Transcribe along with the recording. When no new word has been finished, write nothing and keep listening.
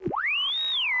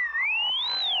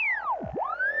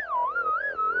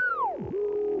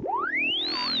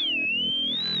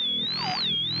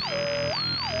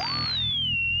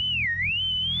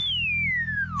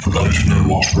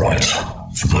what right.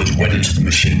 For those wedded to the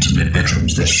machines in their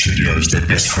bedrooms, their studios, their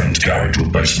best friend's garage or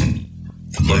basement.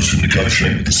 For those who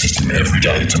negotiate with the system every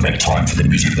day to make time for the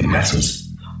music that matters.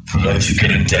 For those who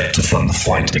get in debt to fund the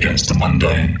fight against the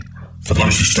mundane. For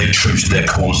those who stay true to their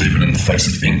cause even in the face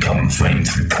of income and fame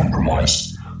through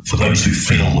compromise. For those who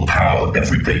feel the power of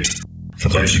every beat. For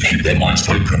those who keep their minds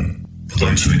open. For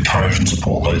those who encourage and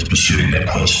support those pursuing their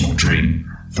personal dream.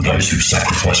 For those who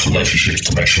sacrifice relationships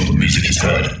to make sure the music is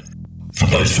heard. For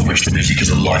those for which the music is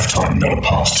a lifetime, not a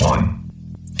pastime.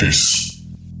 This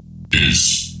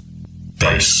is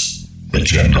Bass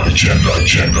Agenda.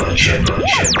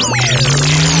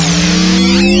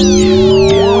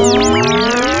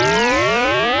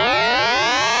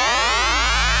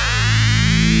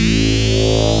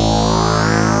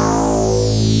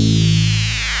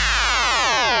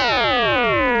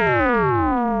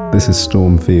 This is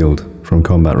Stormfield from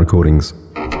Combat Recordings.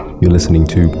 You're listening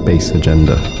to Bass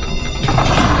Agenda.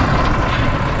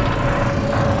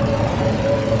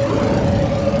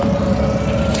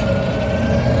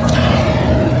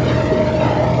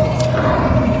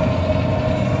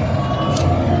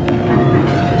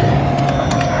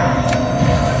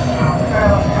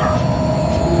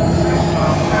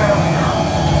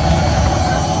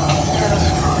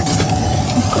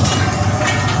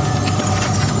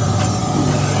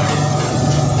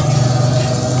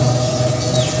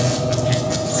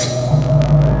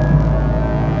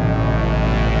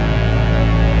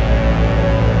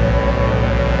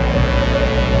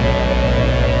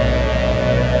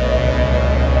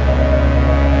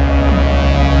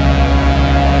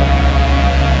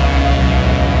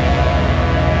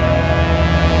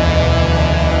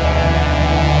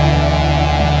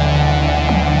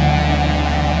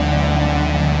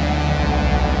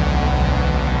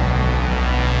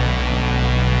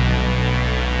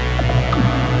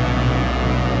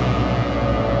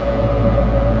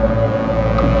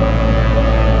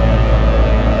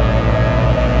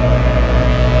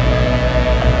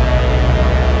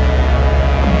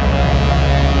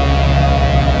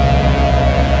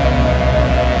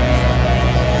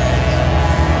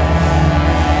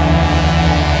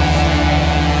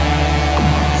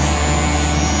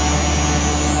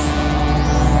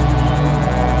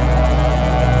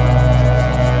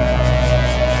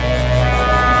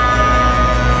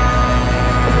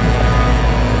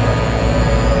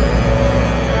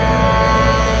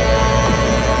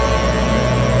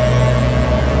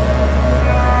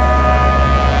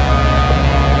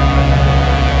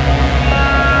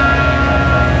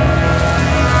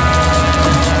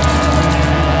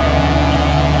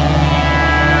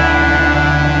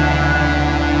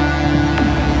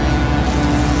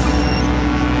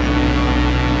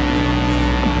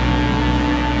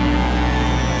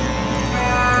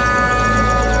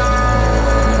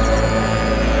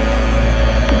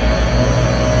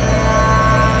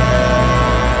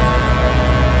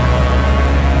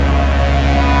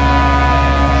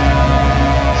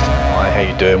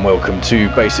 Welcome to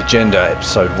Bass Agenda,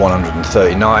 episode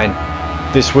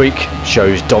 139. This week,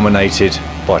 shows dominated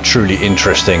by a truly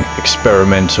interesting,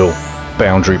 experimental,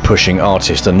 boundary-pushing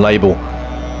artist and label.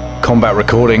 Combat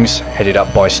Recordings, headed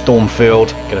up by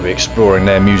Stormfield, going to be exploring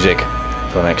their music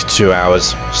for the next 2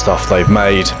 hours, stuff they've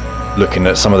made, looking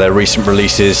at some of their recent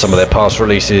releases, some of their past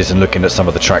releases, and looking at some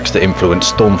of the tracks that influenced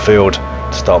Stormfield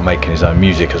to start making his own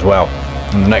music as well.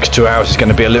 And the next 2 hours is going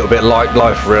to be a little bit like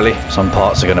life, really. Some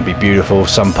parts are going to be beautiful,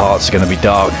 some parts are going to be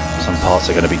dark, some parts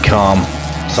are going to be calm,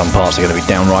 some parts are going to be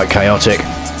downright chaotic.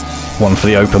 One for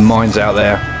the open minds out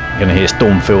there. You're going to hear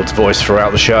Stormfield's voice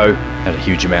throughout the show, and a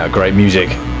huge amount of great music.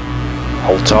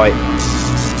 Hold tight.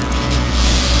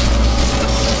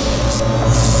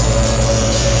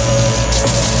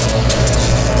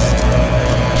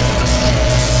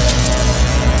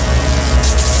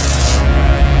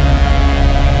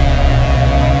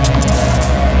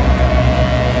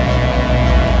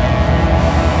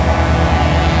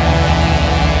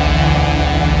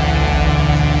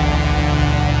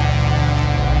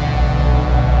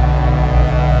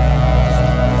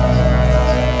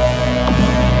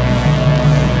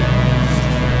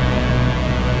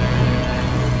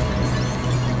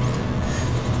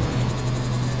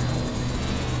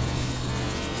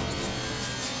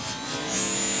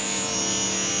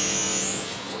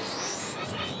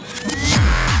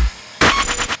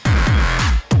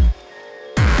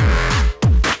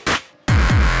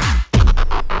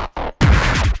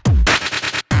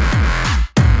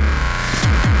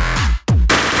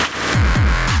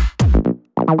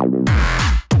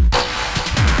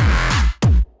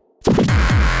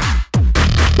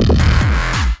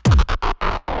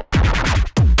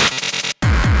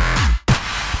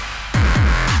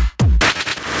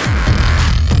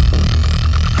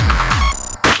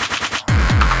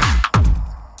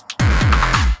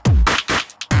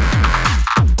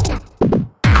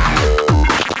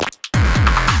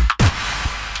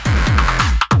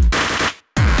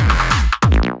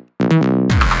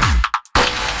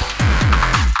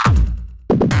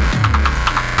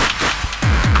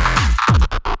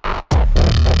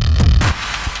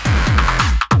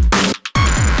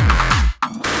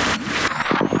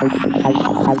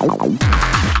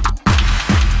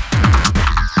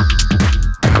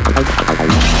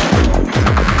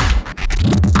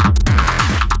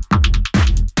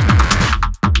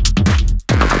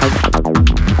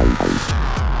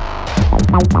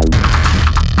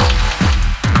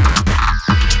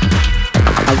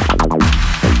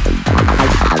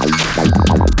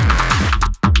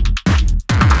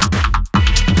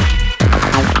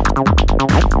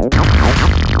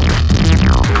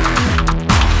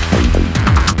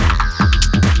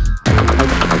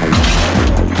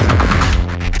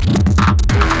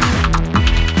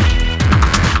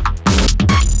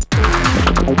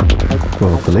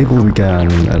 The label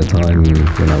began at a time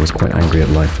when I was quite angry at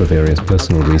life for various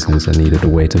personal reasons and needed a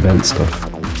way to vent stuff.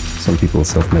 Some people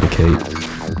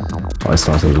self-medicate. I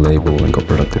started a label and got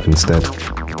productive instead.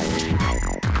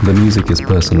 The music is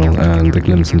personal and a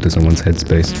glimpse into someone's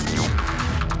headspace,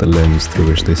 the lens through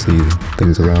which they see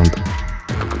things around.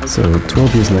 So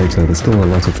 12 years later, there's still a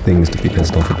lot of things to be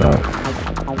pissed off about.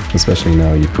 Especially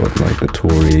now you've got like the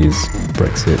Tories,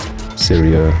 Brexit,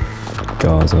 Syria,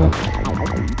 Gaza,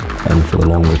 and for the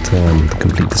longer term, the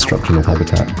complete destruction of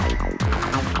habitat.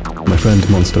 My friend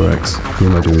Monster X,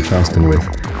 whom I do fasting with,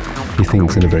 he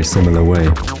thinks in a very similar way.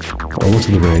 A lot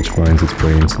of the rage finds its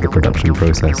way into the production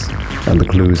process, and the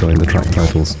clues are in the track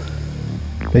titles.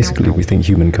 Basically, we think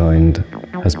humankind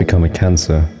has become a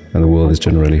cancer, and the world is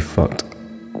generally fucked.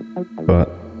 But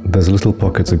there's little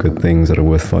pockets of good things that are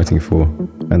worth fighting for,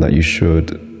 and that you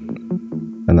should,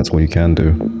 and that's what you can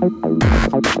do.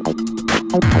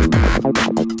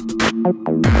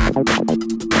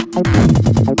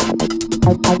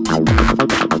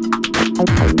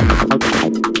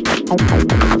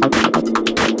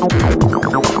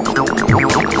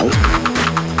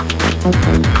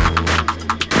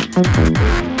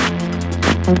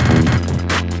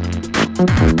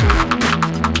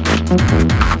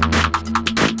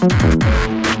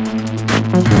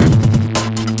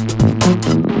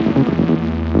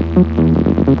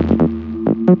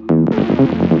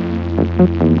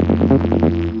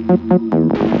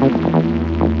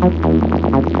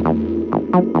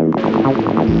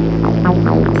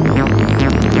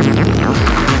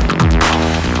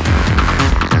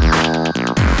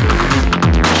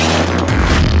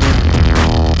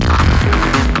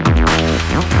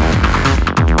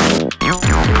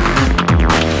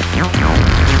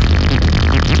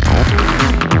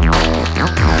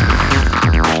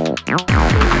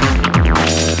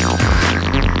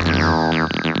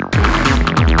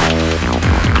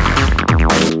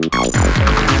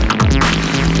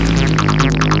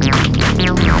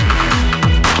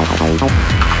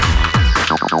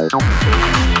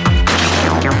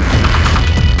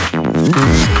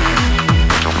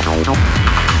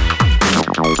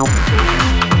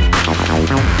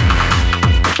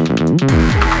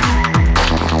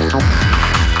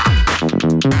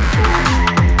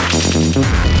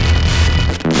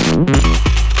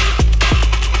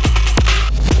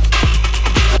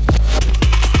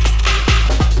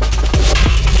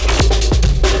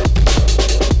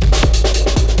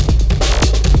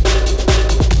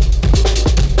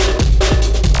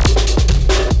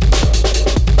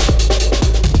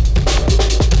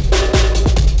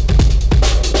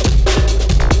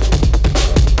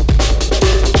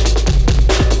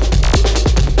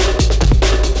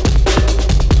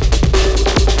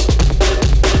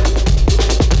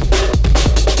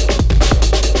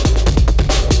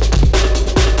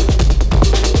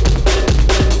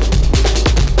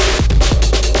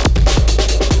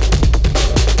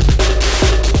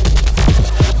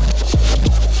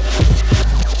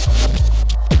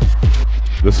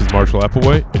 This is Marshall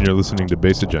Applewhite, and you're listening to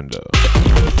Bass Agenda.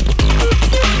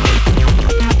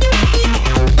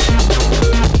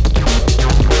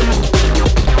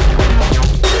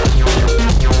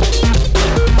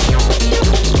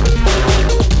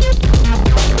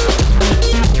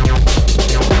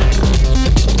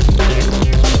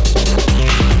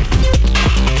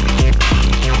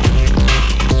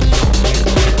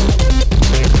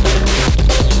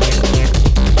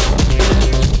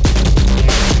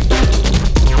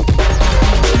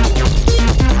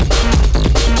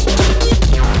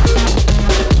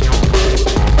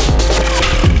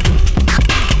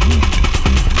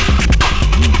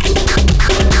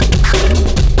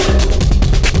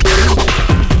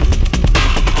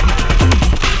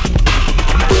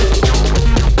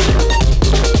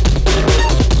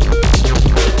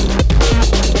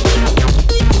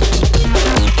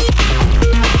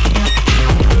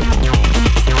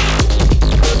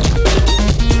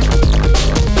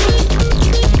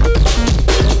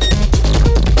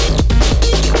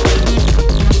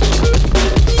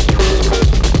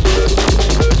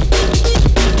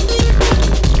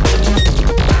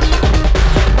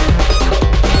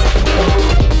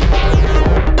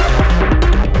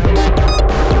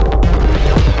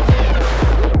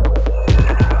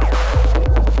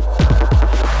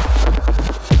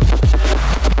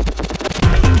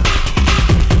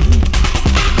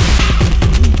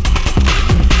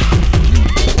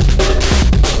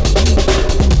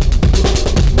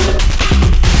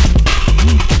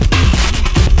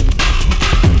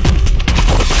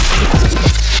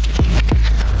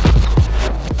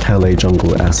 Calais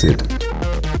Jungle Acid.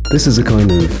 This is a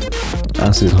kind of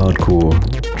acid hardcore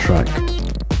track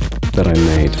that I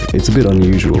made. It's a bit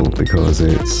unusual because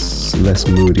it's less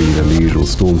moody than the usual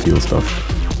Stormfield stuff.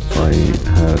 I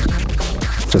had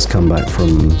just come back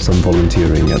from some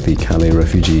volunteering at the Calais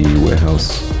refugee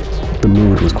warehouse. The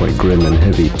mood was quite grim and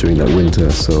heavy during that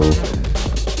winter, so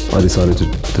I decided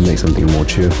to make something more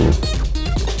cheerful.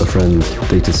 A friend,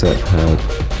 Dataset, had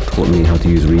taught me how to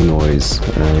use Renoise,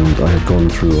 and I had gone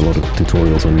through a lot of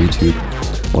tutorials on YouTube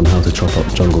on how to chop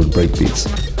up jungle breakbeats.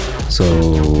 So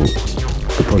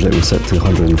the project was set to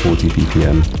 140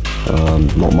 BPM.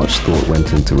 Not much thought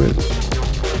went into it.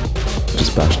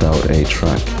 Just bashed out a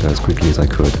track as quickly as I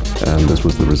could, and this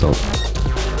was the result.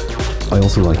 I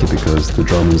also like it because the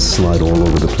drums slide all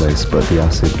over the place, but the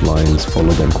acid lines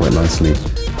follow them quite nicely.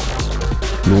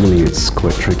 Normally it's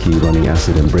quite tricky running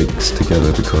acid and breaks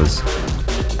together because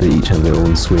they each have their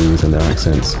own swings and their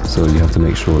accents, so you have to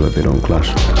make sure that they don't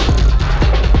clash.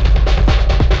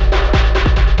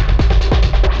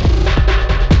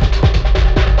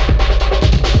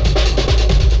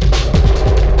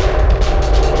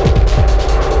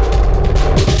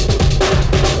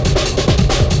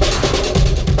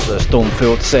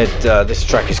 Stormfield said this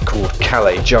track is called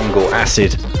Calais Jungle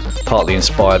Acid, partly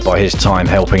inspired by his time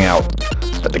helping out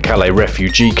at the Calais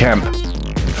refugee camp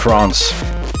in France.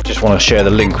 Just want to share the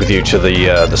link with you to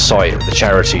the site, the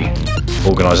charity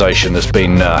organisation that's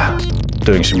been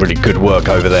doing some really good work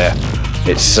over there.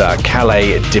 It's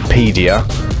Calaidipedia,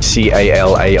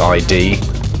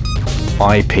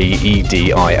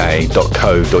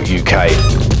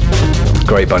 CALAIDIPEDIA.co.uk.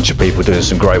 Great bunch of people doing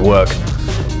some great work.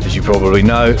 As you probably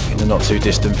know, in the not too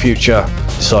distant future,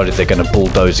 decided they're going to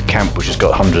bulldoze a camp which has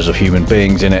got hundreds of human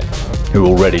beings in it who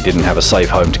already didn't have a safe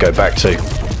home to go back to.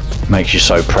 Makes you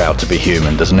so proud to be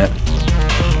human, doesn't it?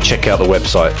 Check out the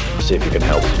website, see if you can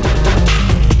help.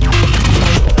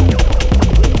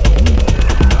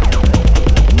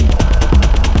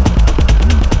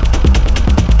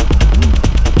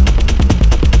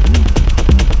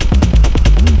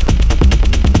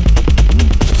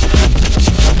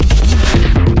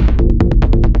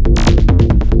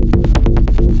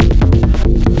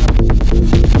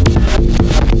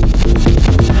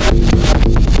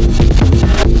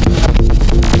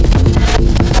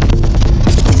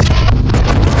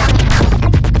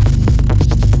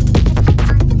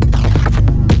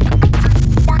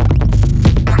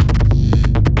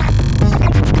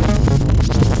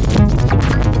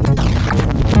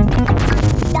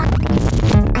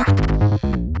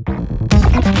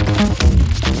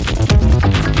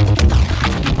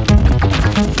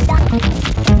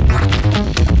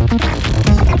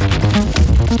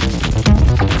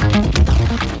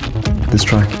 This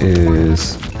track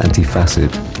is Anti-Facid.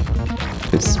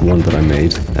 It's one that I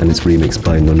made, and it's remixed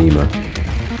by Nonima.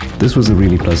 This was a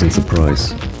really pleasant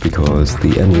surprise, because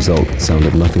the end result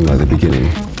sounded nothing like the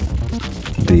beginning.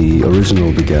 The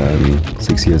original began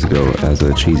 6 years ago as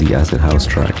a cheesy acid house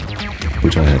track,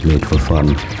 which I had made for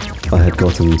fun. I had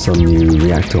gotten some new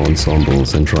reactor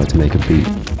ensembles and tried to make a beat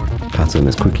pattern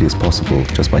as quickly as possible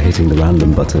just by hitting the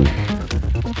random button.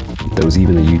 There was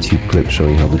even a YouTube clip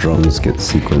showing how the drums get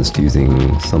sequenced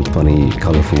using some funny,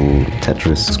 colourful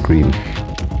Tetris screen.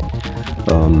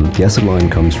 The acid line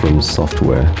comes from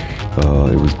software.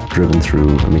 It was driven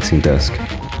through a mixing desk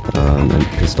and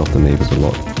pissed off the neighbours a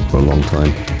lot for a long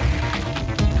time.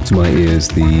 To my ears,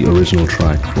 the original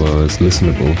track was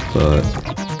listenable, but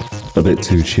a bit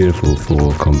too cheerful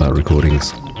for combat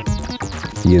recordings.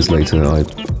 Years later,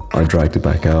 I dragged it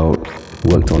back out,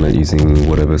 worked on it using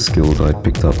whatever skills I'd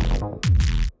picked up.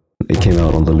 It came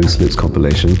out on the Loose Lips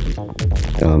compilation.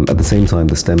 At the same time,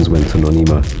 the stems went to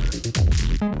Nonima.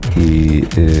 He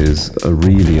is a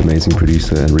really amazing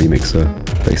producer and remixer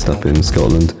based up in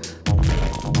Scotland.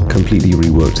 Completely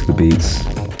reworked the beats,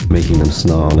 making them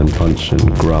snarl and punch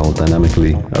and growl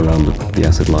dynamically around the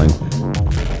acid line.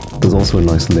 There's also a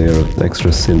nice layer of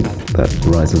extra synth that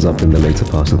rises up in the later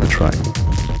part of the track.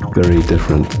 Very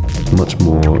different, much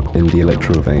more in the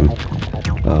electro vein.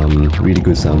 Really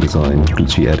good sound design,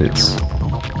 glitchy edits,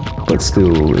 but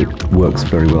still it works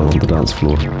very well on the dance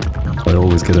floor. I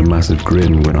always get a massive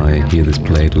grin when I hear this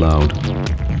played loud,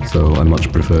 so I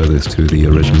much prefer this to the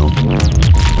original.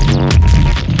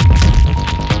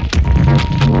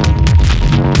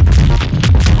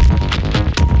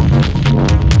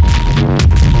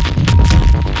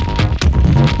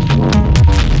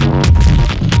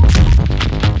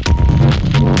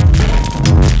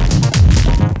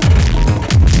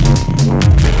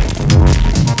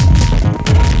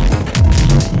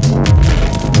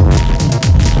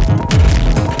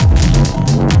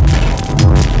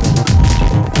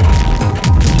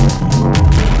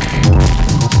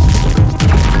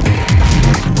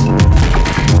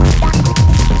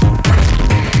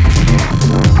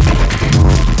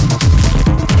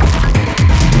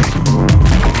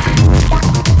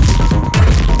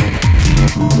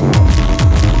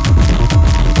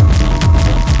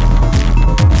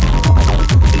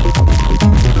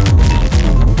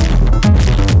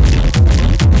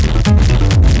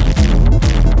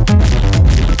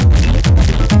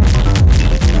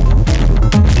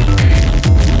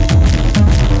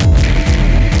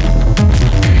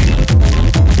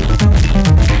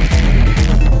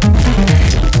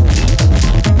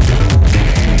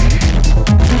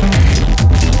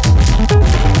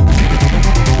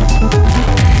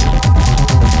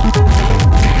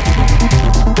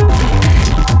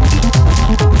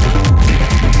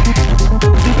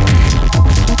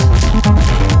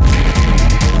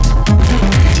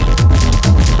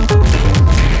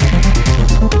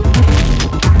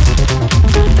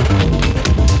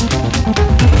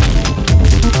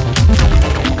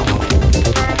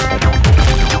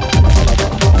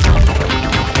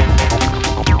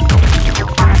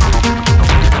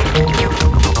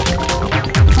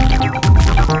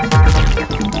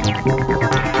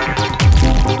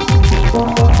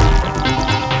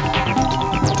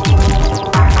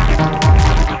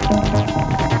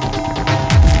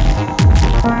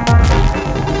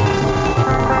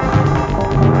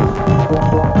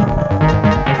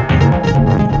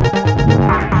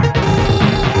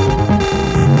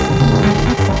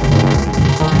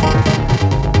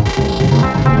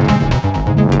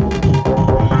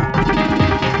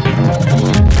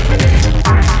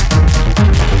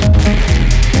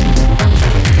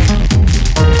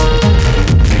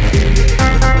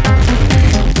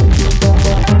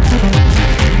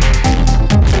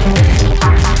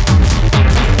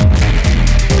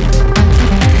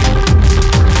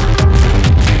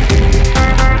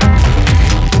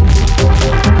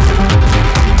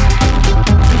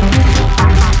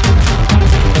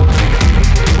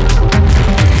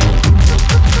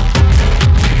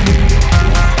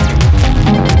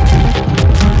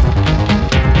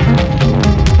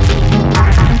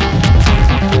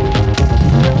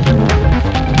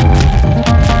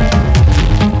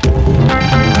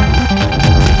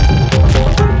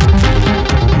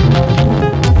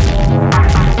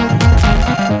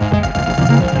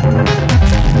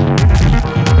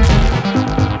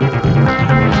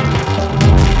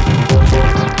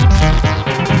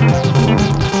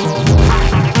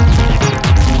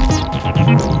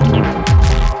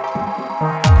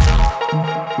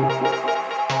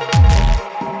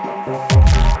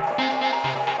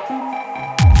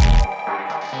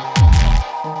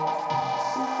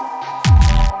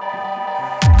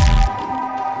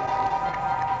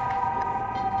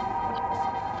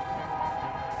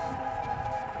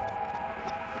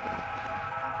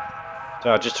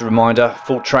 Just a reminder,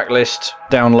 full track list,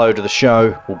 download of the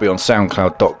show will be on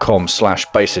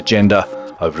soundcloud.com/bassagenda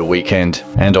over the weekend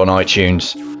and on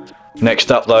iTunes.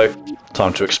 Next up though,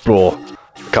 time to explore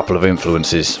a couple of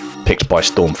influences picked by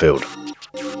Stormfield.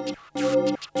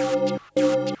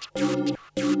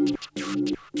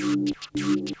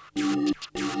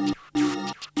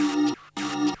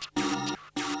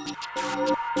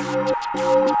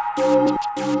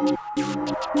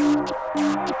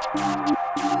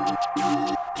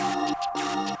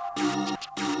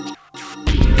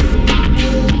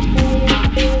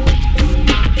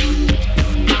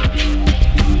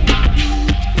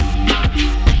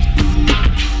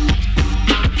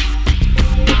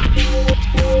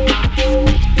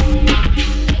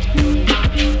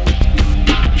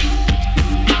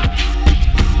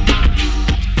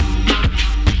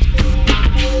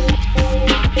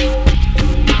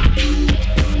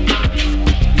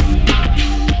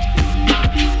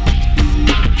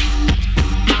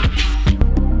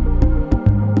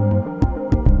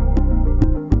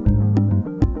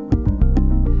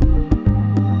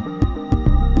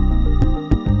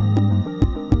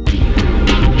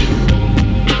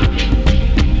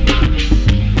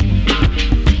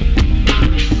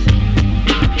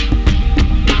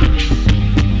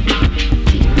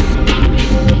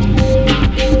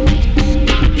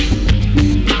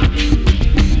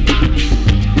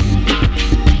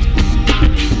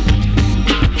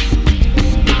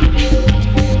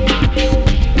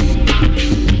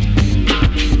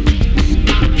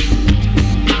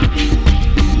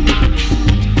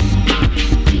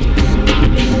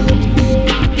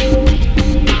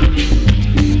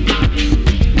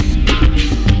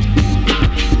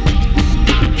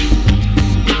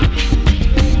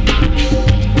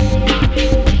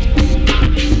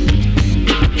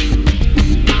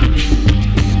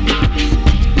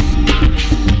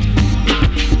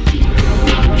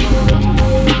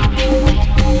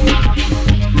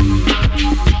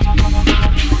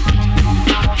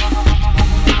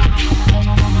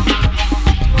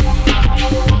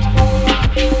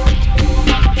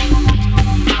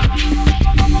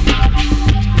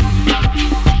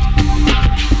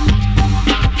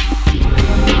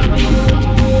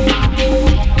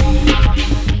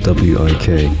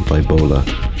 WIK by Bola.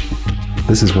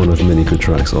 This is one of many good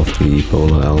tracks off the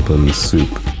Bola album Soup,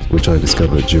 which I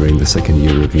discovered during the second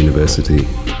year of university.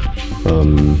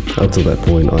 Up to that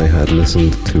point I had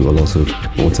listened to a lot of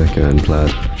Autechre and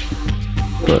Plaid,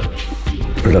 but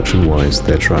production-wise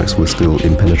their tracks were still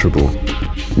impenetrable,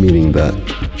 meaning that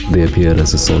they appeared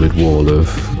as a solid wall of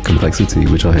complexity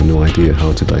which I had no idea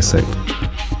how to dissect.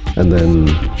 And then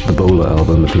the Bola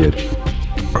album appeared.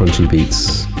 Crunchy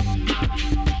beats,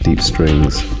 deep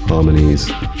strings,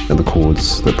 harmonies, and the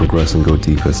chords that progress and go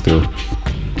deeper still.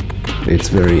 It's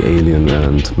very alien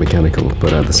and mechanical,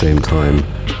 but at the same time,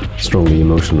 strongly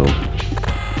emotional,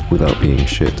 without being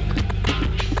shit.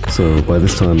 So by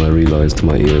this time I realized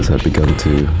my ears had begun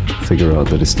to figure out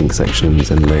the distinct sections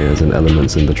and layers and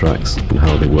elements in the tracks and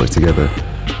how they work together.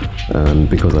 And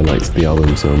because I liked the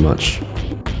album so much,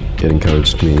 it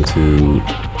encouraged me to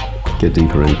get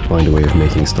deeper and find a way of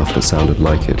making stuff that sounded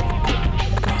like it.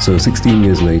 So 16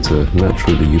 years later,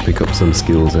 naturally you pick up some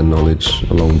skills and knowledge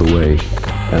along the way,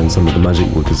 and some of the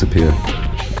magic will disappear.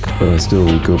 But I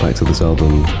still go back to this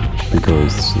album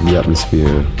because the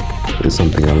atmosphere is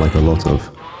something I like a lot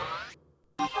of.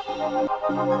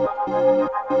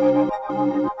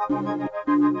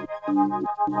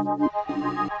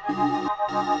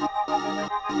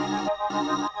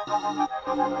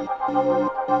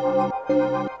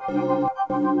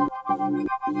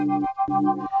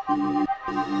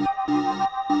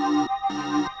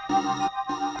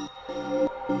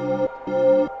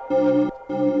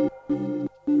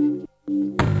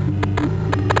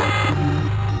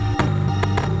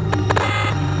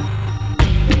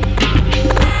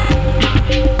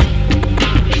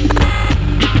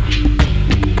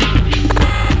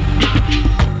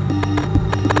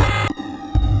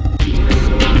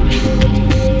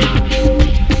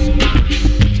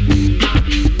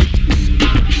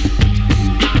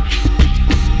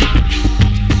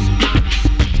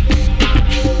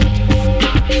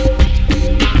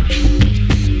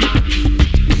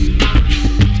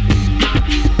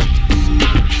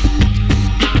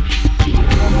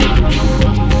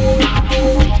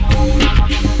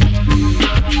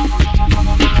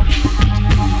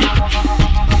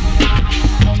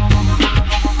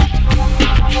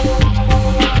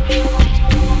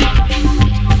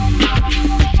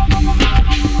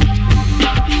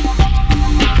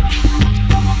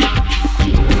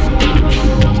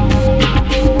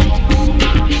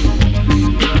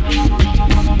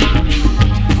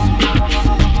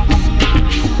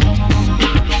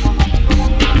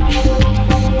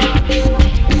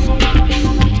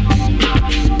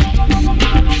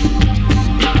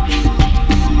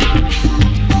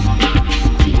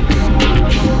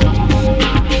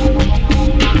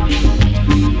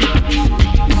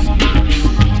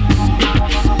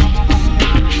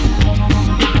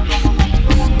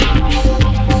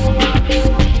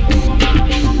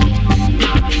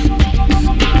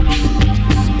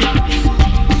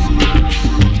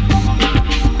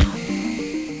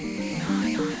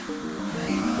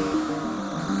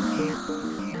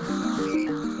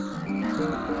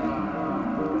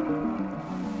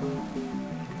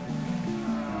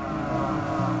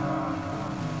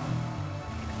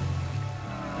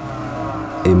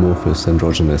 Amorphous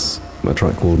Androgynous, a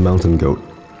track called Mountain Goat.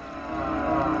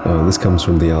 This comes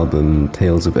from the album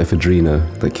Tales of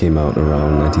Ephedrina that came out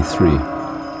around 93.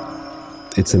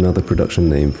 It's another production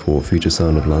name for Future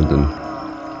Sound of London.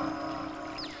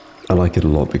 I like it a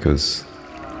lot because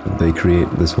they create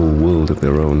this whole world of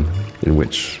their own in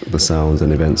which the sounds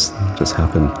and events just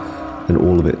happen, and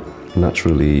all of it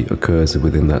naturally occurs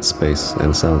within that space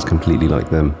and sounds completely like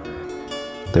them.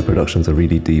 Their productions are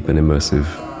really deep and immersive,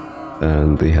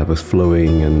 and they have a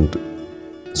flowing and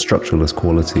structureless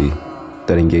quality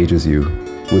that engages you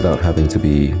without having to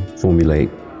be formulaic.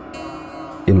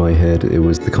 In my head, it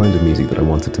was the kind of music that I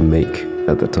wanted to make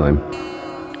at the time.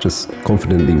 Just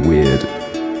confidently weird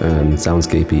and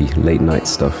soundscapey late night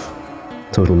stuff.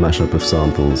 Total mashup of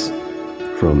samples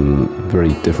from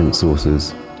very different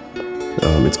sources.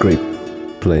 It's great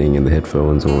playing in the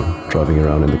headphones or driving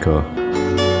around in the car.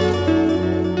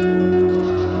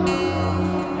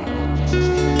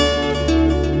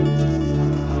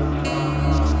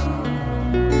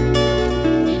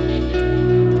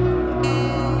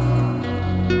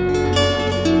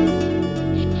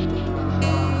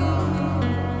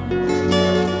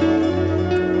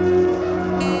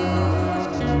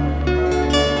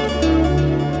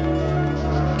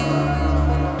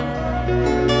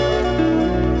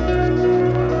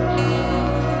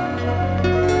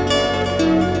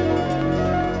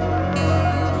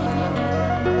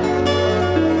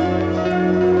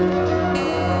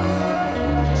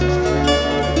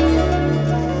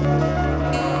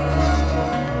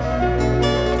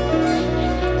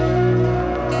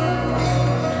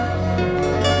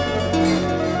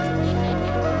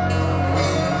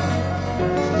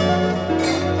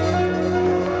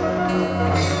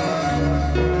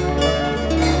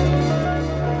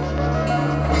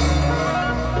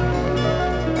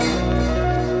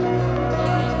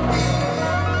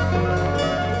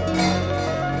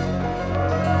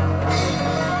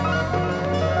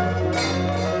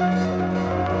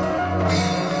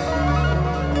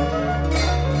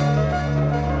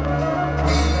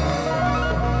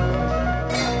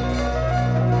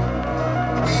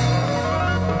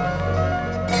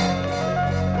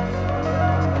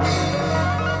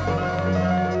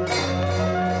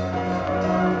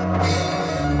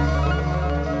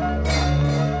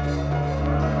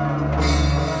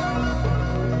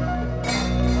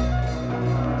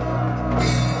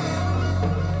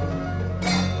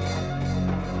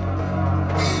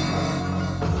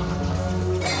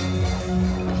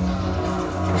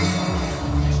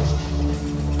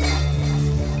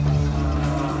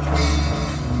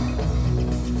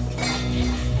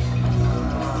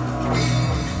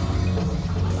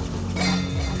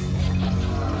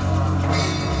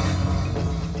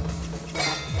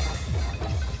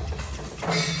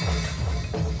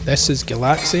 This is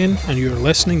Galaxian, and you're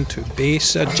listening to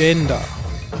Bass Agenda.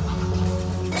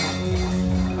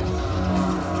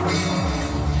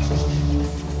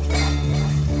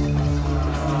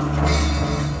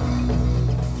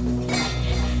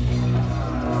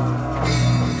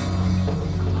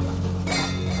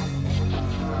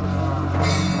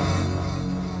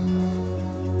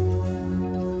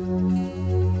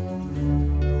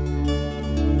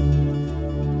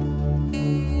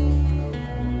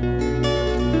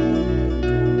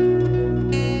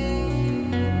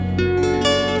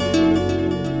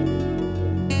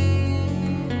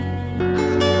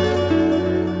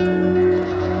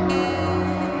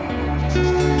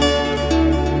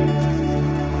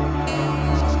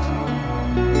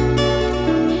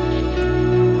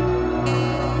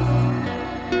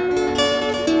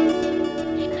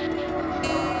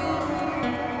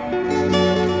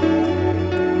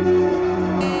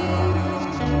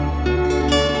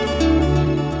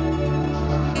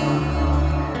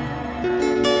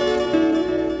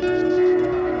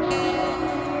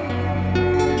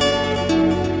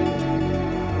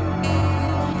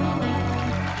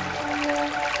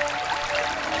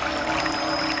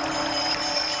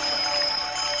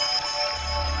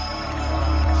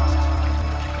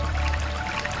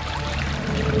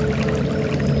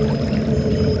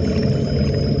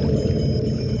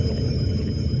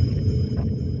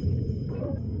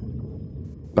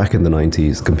 Back in the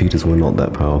 90s, computers were not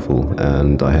that powerful,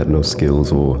 and I had no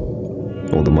skills or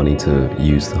the money to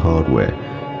use the hardware.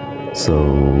 So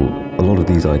a lot of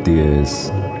these ideas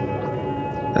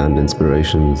and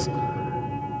inspirations,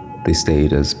 they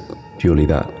stayed as purely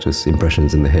that, just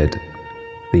impressions in the head,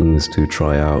 things to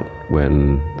try out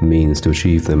when the means to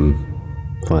achieve them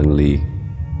finally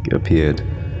appeared.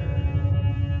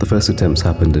 The first attempts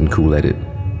happened in Cool Edit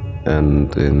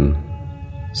and in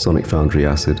Sonic Foundry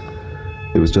Acid.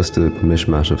 It was just a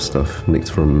mishmash of stuff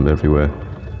mixed from everywhere.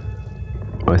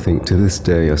 I think to this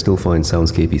day I still find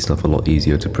soundscapey stuff a lot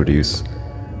easier to produce,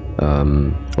 a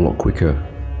lot quicker.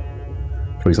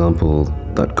 For example,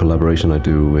 that collaboration I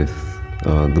do with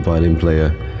the violin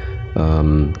player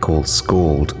called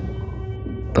Scald,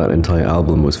 that entire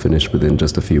album was finished within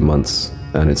just a few months,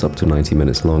 and it's up to 90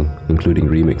 minutes long, including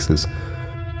remixes.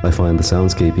 I find the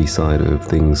soundscapey side of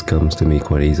things comes to me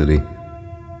quite easily.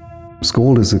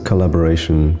 Scald is a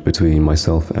collaboration between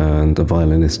myself and a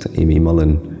violinist, Amy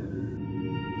Mullen.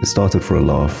 It started for a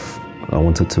laugh. I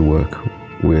wanted to work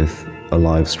with a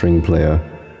live string player,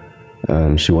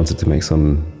 and she wanted to make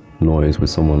some noise with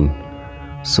someone.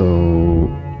 So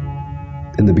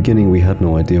in the beginning we had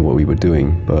no idea what we were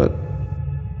doing, but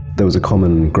there was a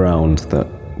common ground that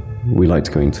we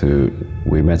liked going to.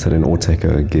 We met at an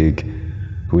Ortega gig.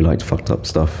 We liked fucked up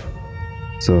stuff.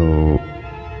 So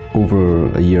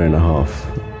over a year and a half,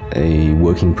 a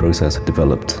working process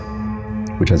developed,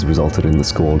 which has resulted in the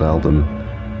Scald album.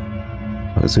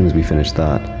 As soon as we finished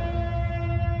that,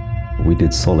 we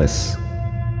did Solace.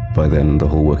 By then, the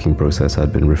whole working process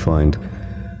had been refined.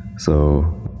 So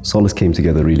Solace came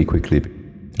together really quickly.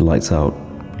 Lights out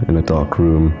in a dark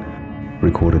room,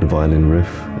 recorded a violin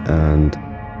riff, and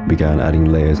began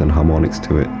adding layers and harmonics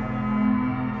to it.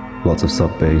 Lots of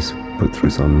sub-bass, put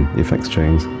through some effects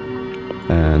chains.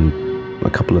 And a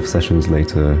couple of sessions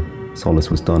later, Solace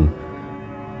was done.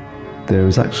 There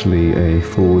is actually a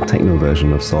full techno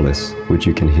version of Solace, which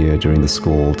you can hear during the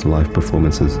Scald live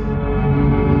performances.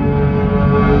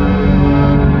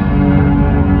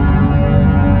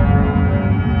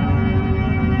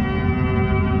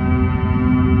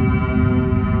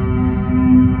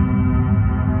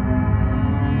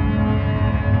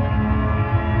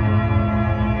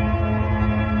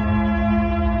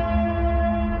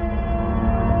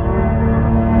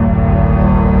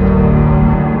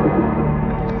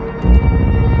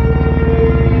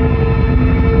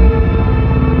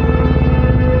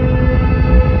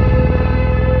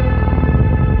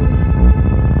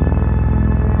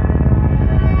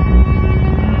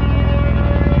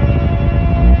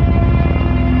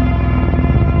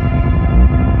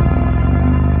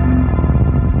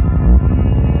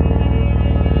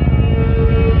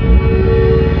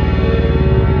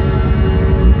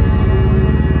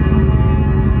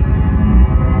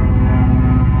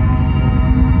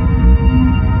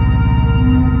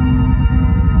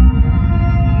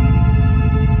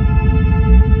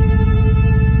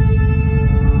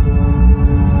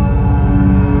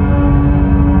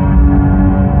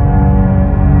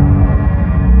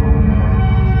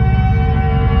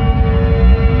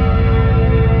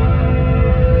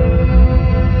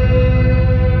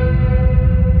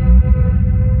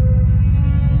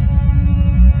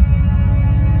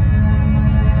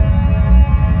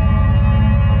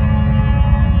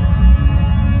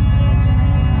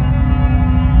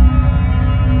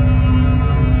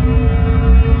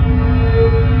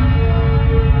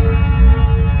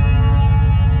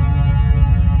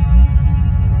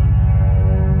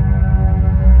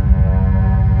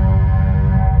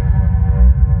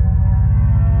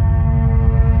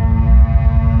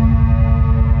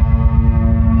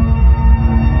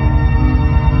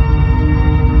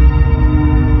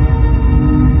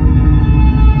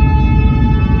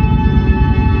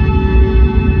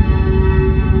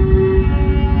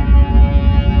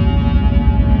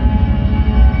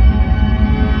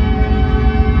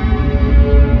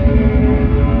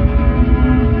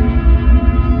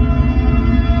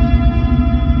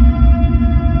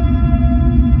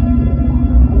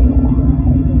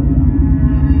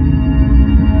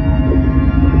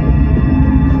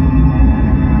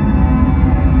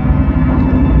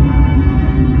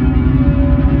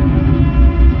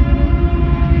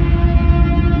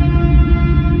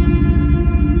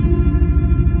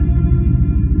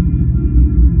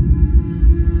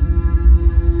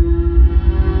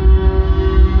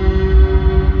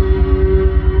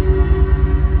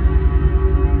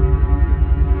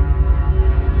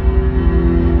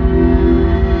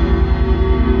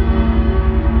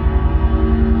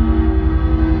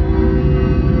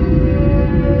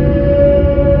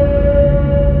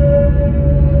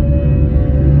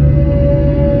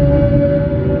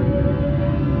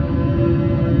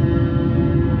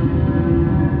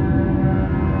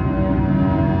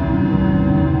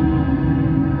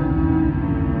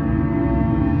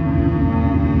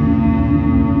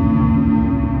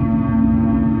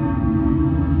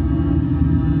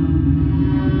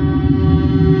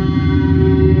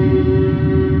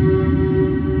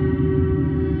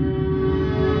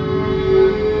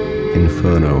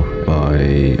 Inferno by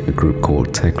a group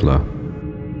called Tekla.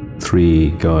 3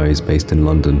 guys based in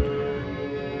London.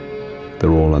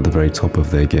 They're all at the very top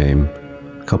of their game.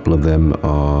 A couple of them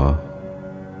are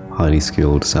highly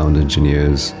skilled sound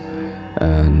engineers,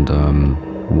 and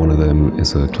one of them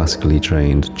is a classically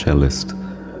trained cellist.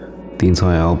 The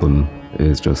entire album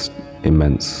is just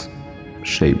immense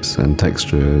shapes and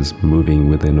textures moving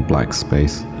within a black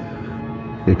space.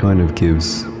 It kind of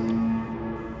gives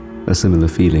a similar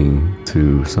feeling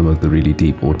to some of the really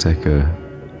deep Ortega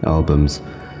albums,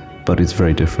 but it's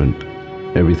very different.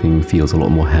 Everything feels a lot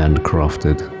more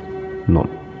handcrafted, not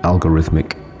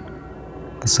algorithmic.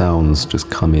 The sounds just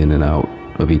come in and out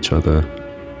of each other.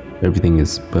 Everything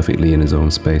is perfectly in its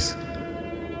own space.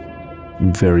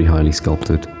 Very highly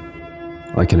sculpted.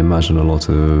 I can imagine a lot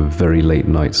of very late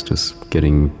nights just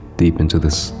getting deep into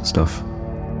this stuff.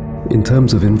 In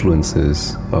terms of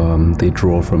influences, they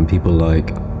draw from people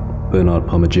like Bernard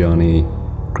Parmigiani,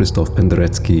 Christoph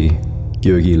Penderecki,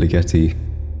 György Ligeti,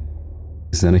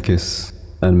 Xenakis,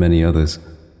 and many others.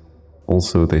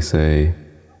 Also, they say,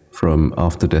 from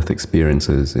after-death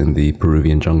experiences in the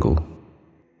Peruvian jungle.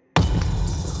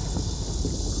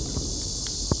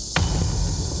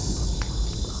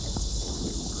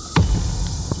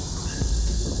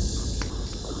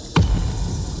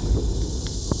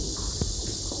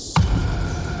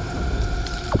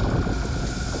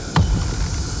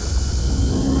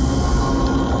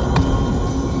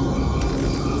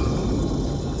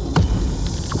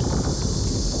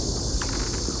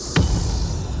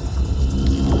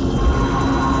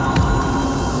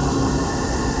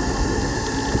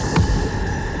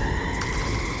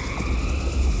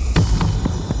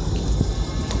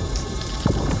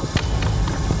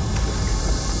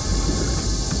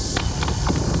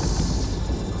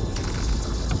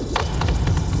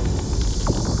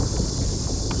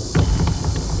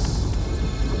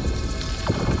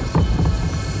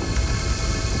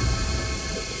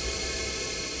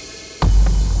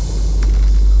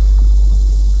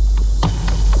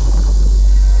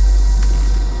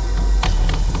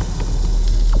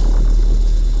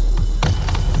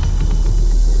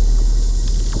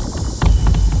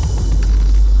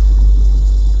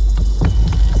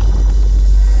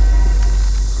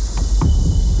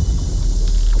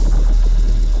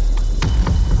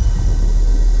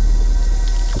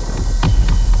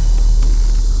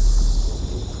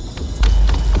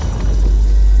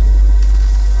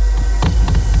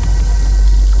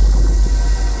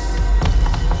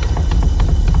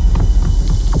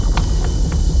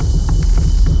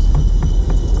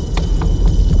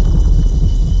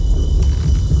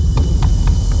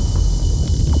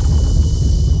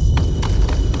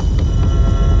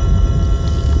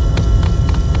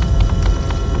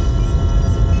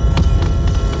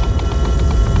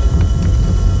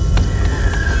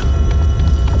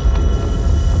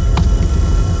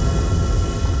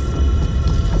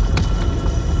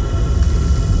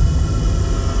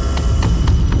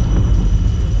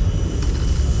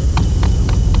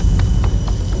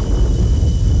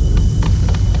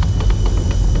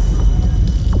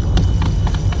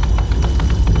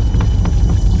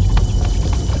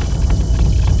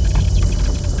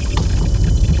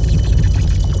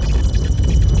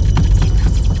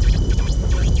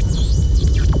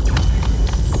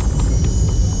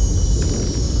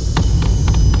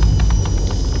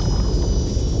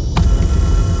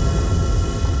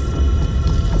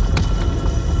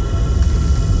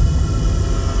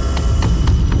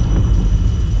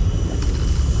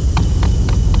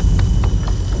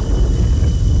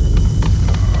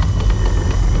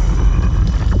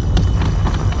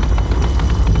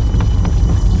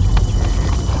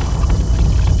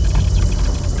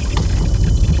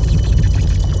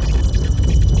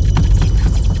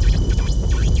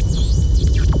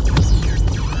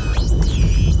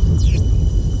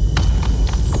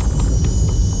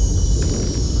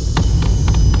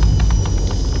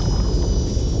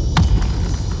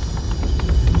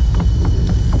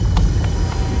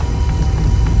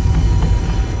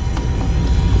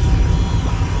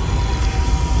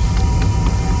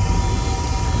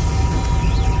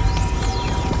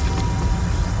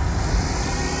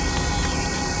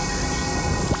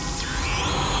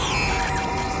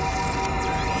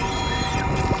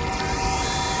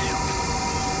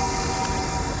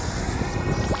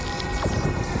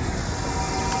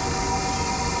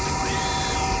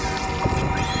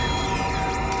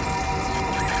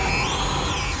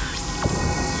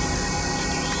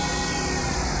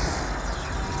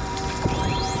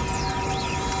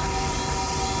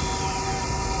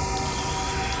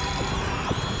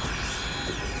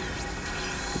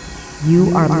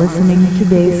 You are listening to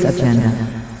Bass Agenda.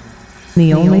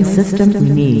 The only system we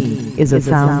need is a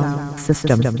sound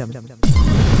system.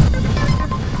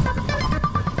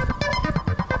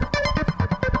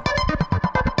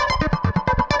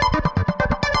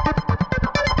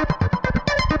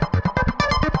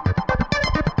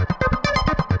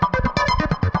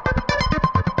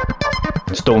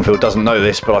 Stormfield doesn't know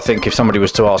this, but I think if somebody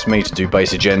was to ask me to do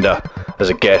Bass Agenda as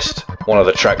a guest, one of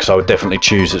the tracks I would definitely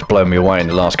choose that's blown me away in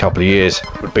the last couple of years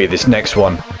would be this next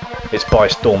one. It's by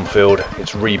Stormfield,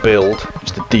 it's Rebuild,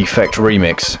 it's the Defect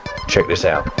remix. Check this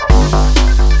out.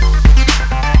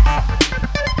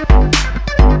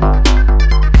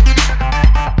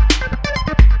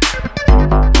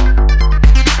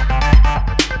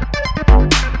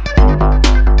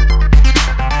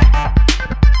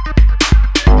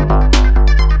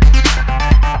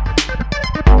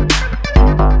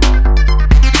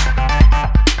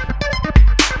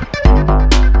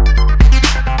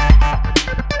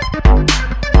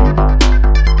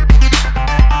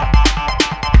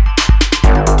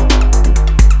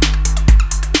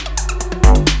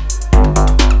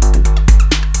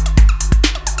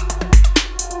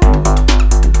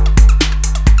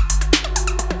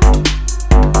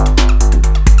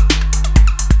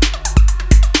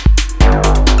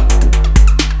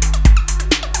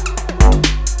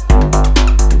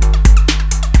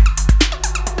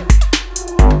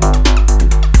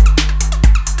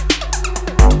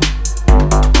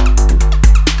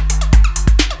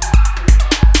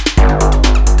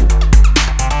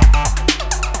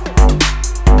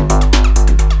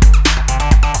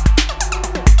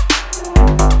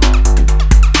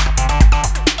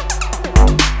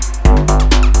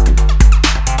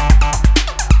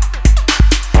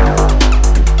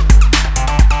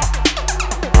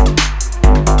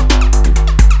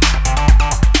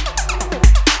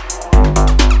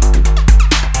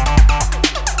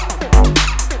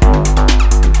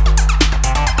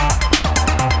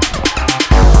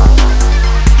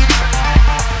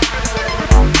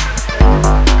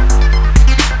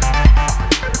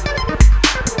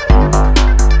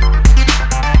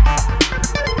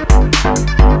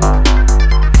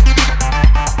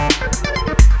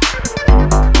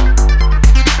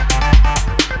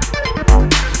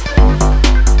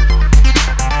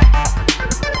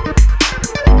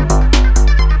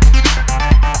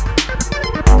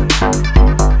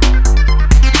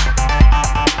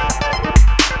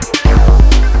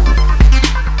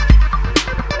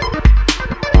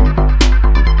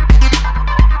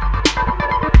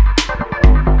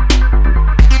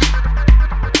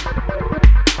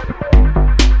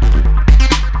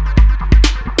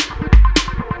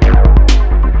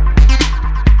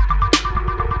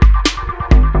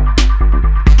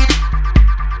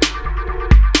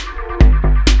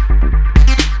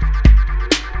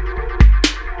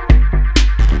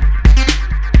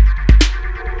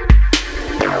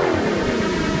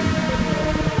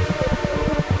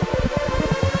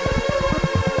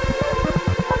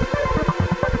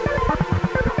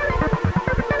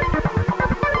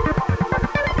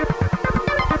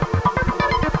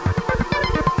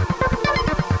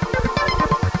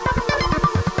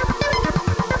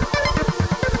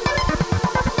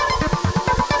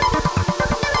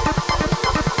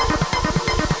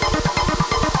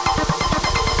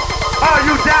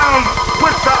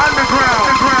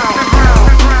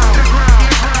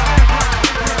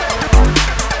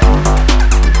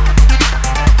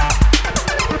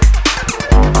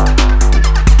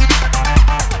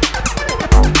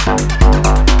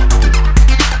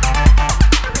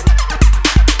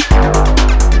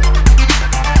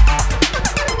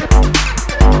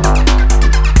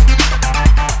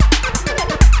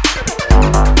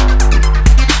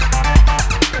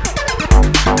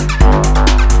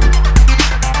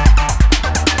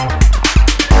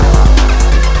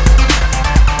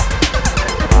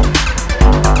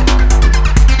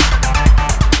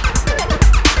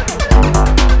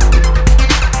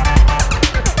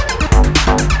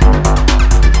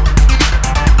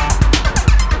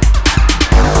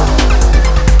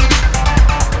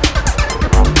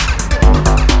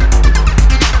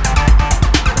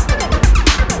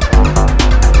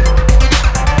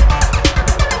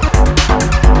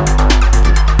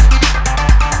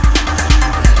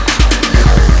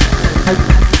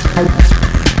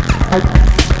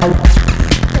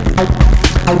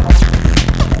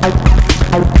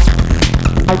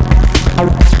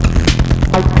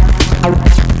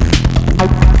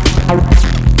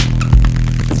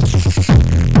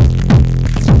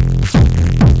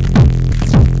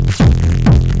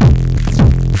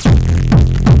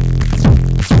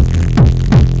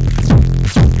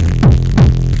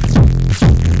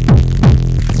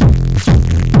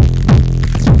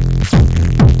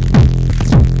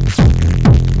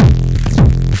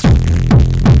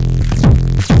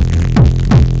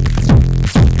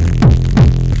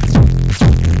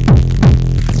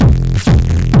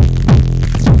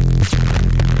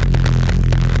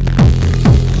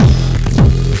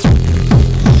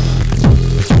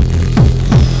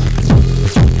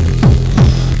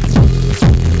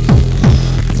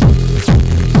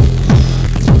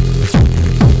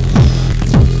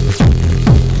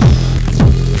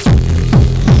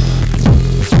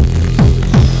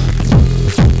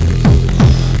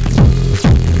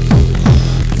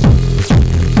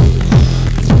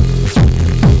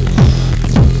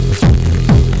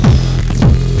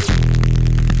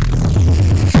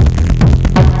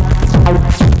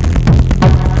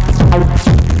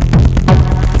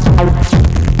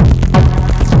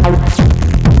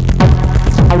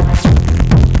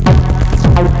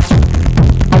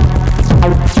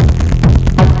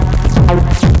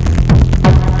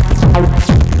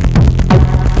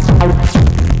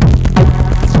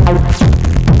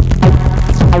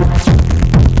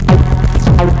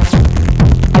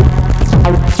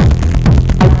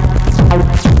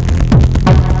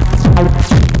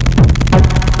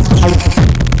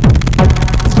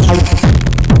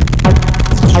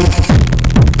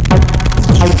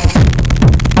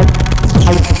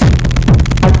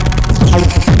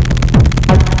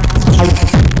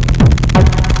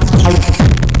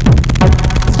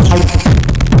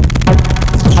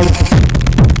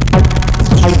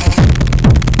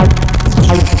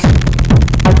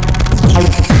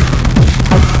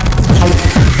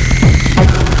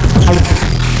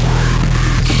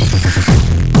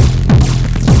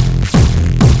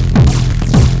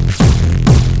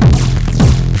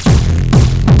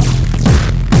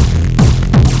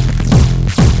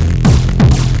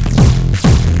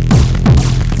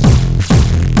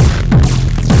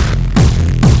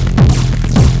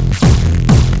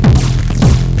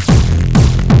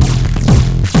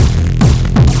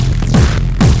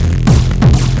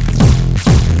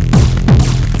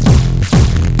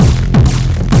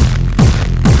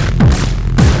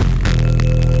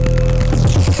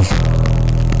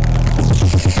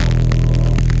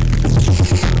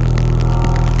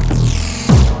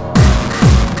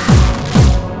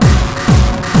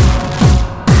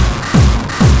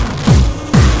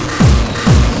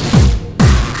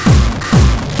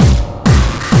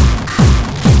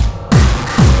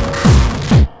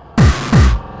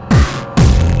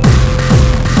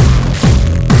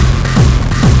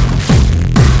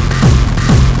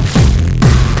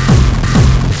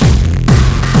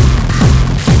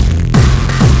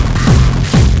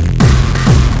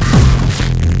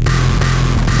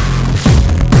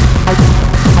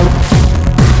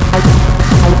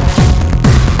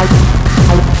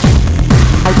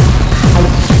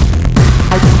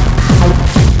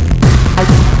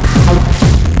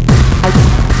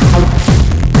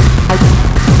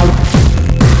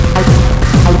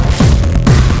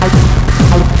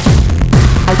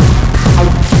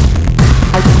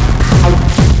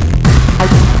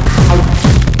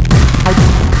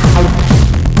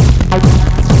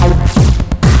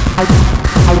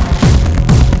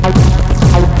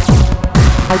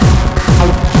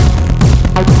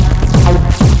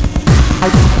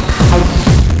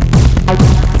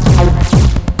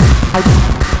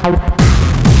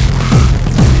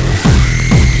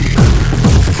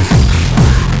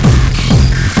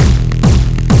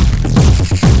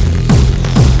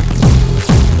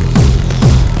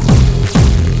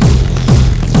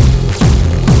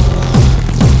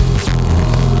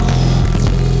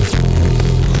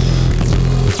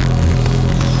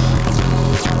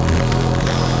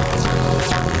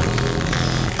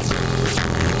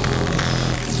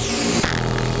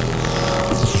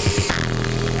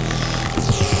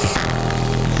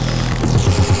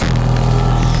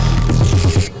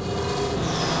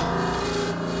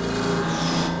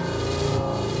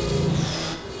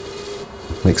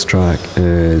 Next track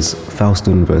is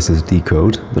Faustin vs.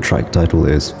 Decode. The track title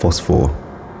is Phosphor,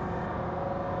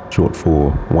 short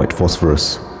for white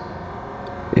phosphorus.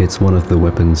 It's one of the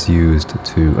weapons used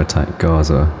to attack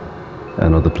Gaza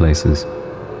and other places.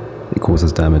 It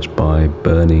causes damage by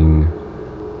burning,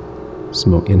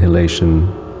 smoke inhalation,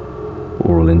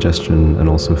 oral ingestion, and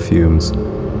also fumes.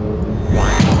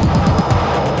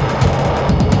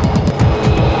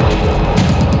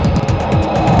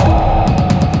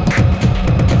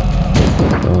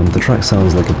 The track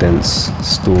sounds like a dense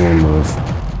storm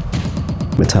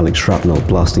of metallic shrapnel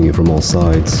blasting you from all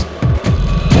sides.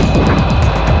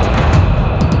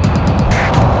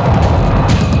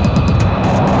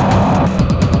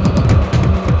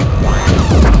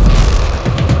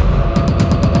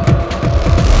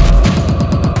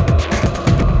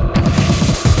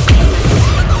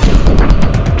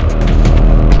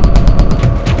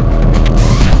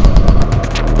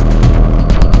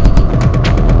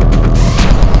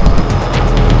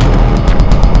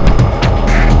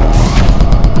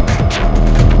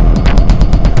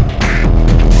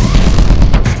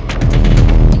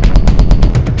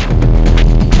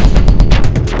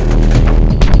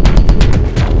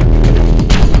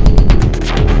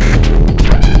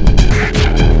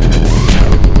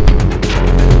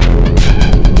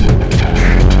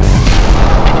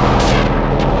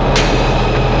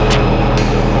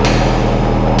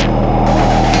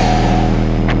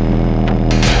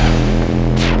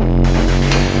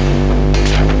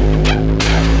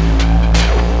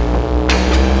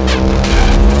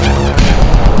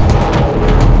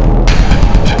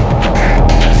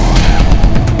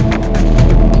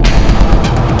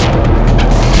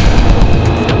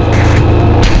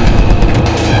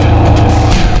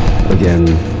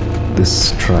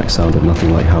 This track sounded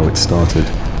nothing like how it started.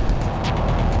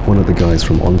 One of the guys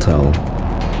from Ontal,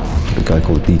 a guy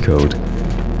called Decode,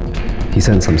 he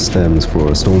sent some stems for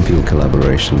a Stormfield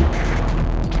collaboration.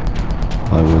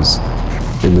 I was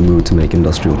in the mood to make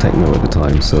industrial techno at the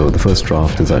time, so the first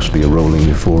draft is actually a rolling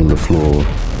 4-on-the-floor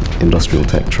industrial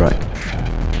tech track.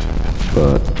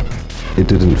 But it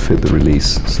didn't fit the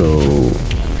release, so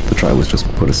the track was just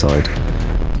put aside.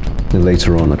 Then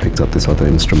later on I picked up this other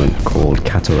instrument called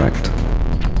Cataract.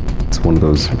 It's one of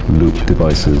those loop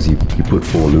devices. You put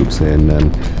 4 loops in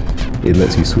and it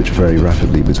lets you switch very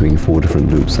rapidly between 4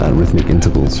 different loops at rhythmic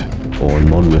intervals or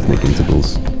non-rhythmic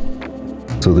intervals.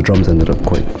 So the drums ended up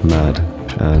quite mad,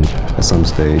 and at some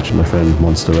stage my friend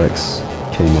Monster X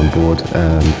came on board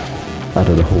and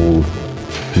added a whole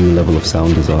new level of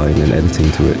sound design and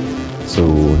editing to it. So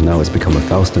now it's become a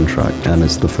Faustin track, and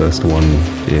it's the first one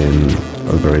in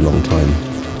a very long time.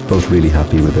 Both really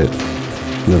happy with it.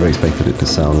 Never expected it to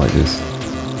sound like this.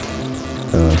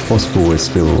 Phosphor is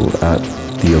still at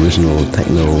the original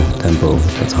techno tempo.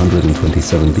 That's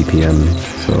 127 BPM.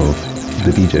 So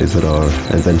the DJs that are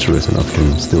adventurous enough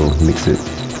can still mix it.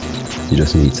 You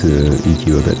just need to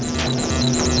EQ a bit.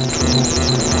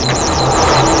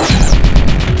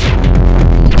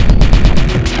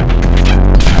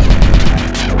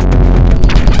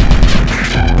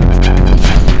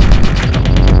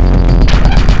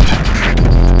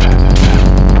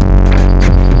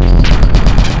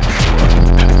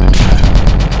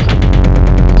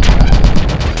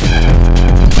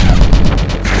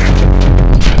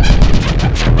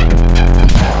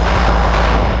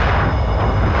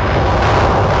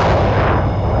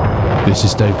 This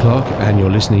is Dave Clark, and you're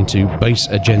listening to Bass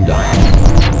Agenda.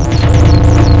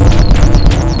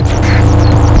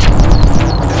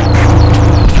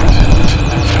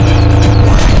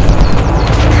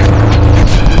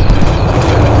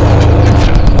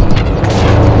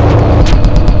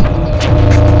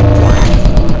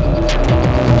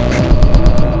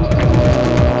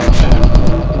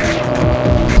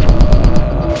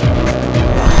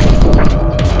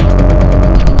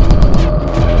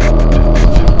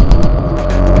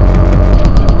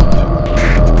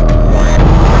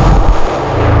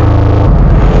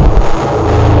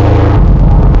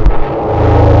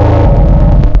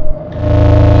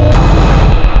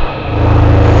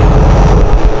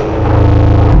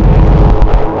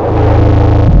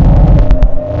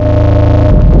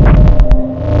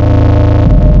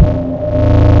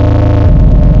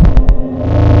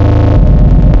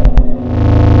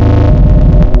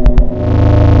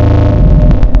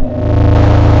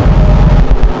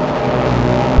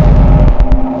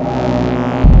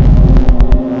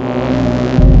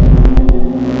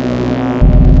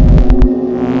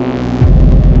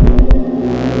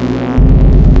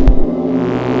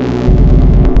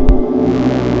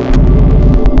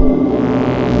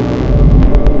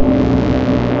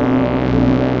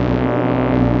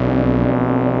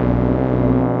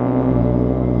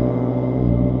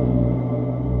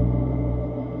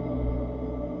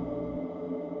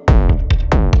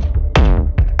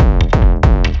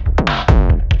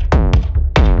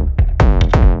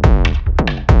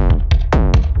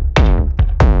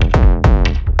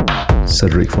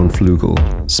 Cedric von Flugel,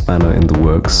 Spanner in the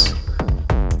Works.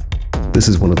 This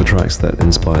is one of the tracks that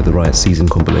inspired the Riot Season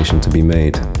compilation to be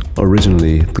made.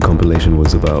 Originally, the compilation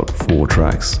was about 4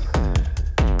 tracks.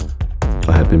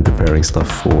 I had been preparing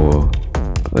stuff for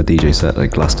a DJ set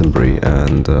at Glastonbury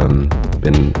and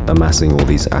been amassing all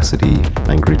these acidy,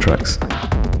 angry tracks.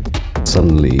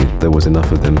 Suddenly, there was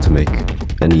enough of them to make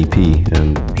an EP,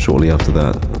 and shortly after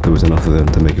that, there was enough of them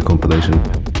to make a compilation.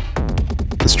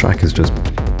 This track is just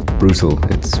brutal.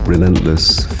 It's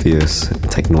relentless, fierce,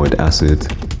 technoid acid.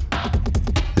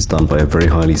 It's done by a very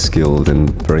highly skilled and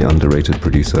very underrated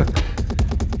producer.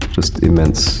 Just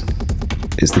immense.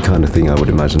 It's the kind of thing I would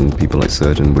imagine people like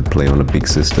Surgeon would play on a big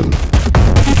system.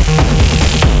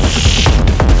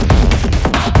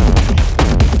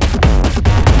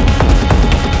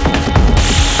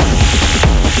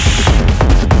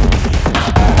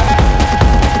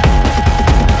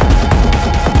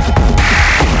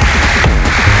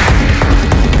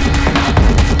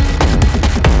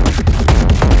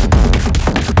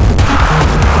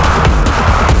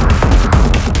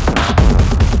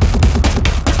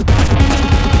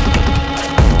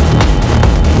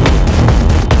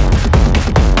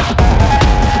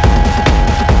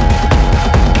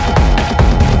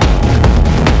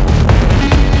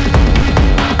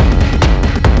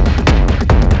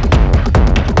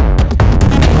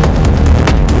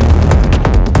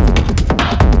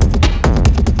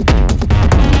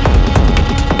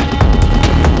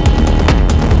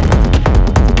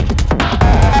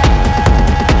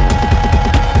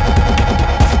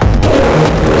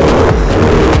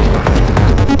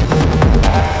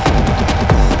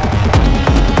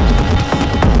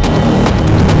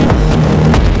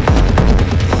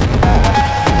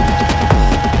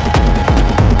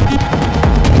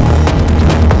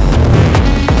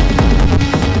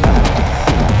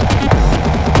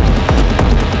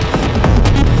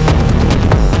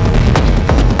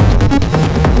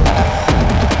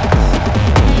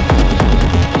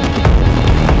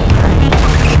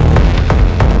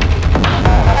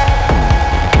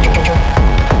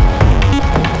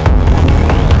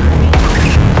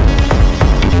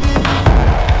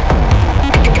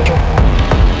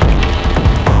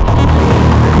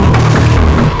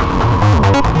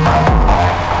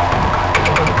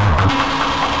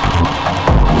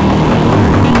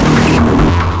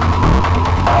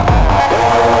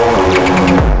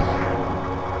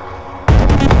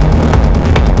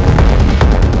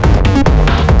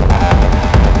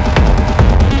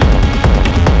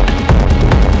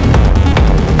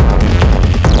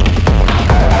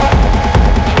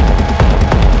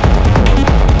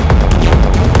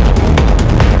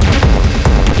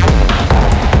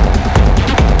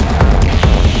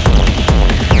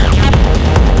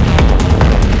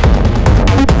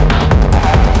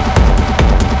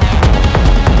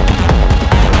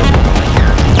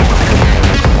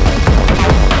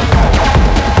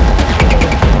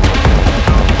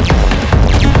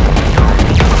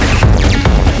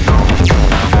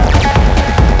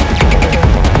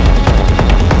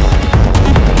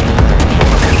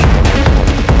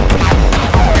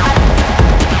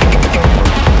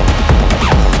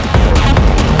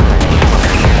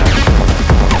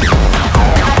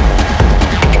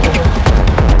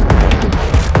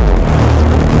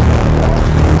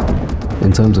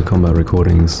 In terms of combat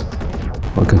recordings,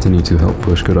 I'll continue to help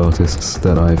push good artists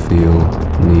that I feel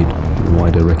need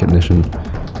wider recognition.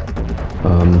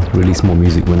 Release more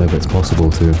music whenever it's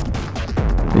possible to.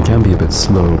 It can be a bit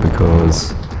slow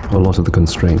because a lot of the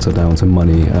constraints are down to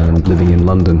money and living in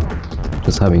London,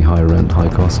 just having high rent, high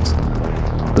costs.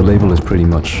 The label is pretty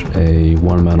much a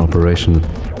one-man operation,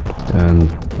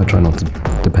 and I try not to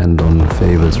depend on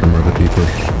favors from other people.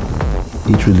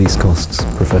 Each release costs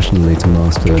professionally to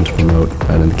master and to promote,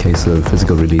 and in the case of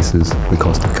physical releases, the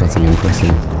cost of cutting and pressing.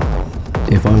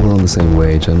 If I were on the same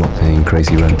wage and not paying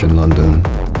crazy rent in London,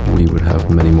 we would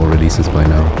have many more releases by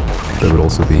now. There would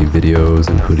also be videos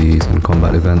and hoodies and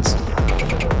combat events,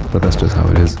 but that's just how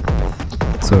it is.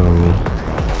 So,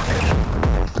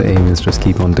 the aim is just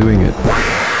keep on doing it.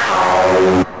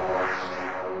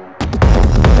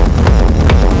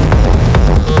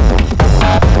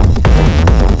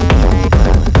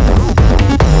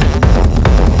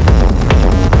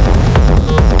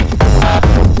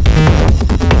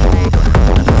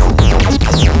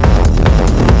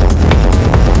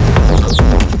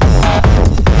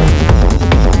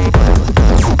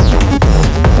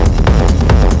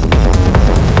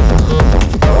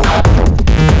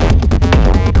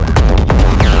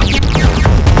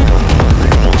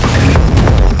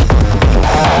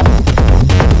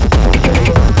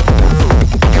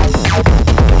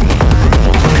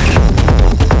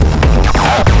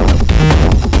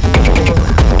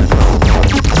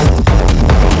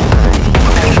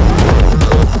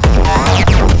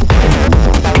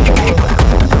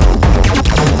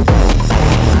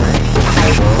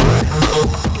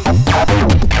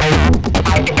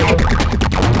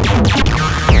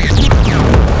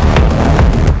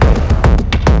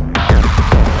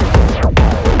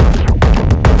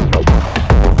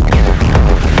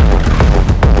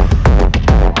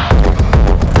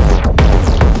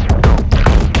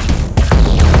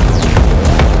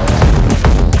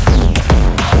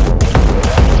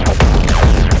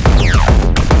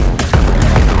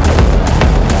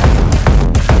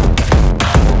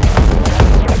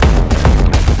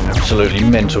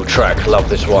 absolutely mental track. Love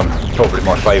this one. Probably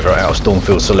my favourite out of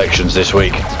Stormfield selections this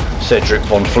week. Cedric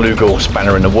von Flugel,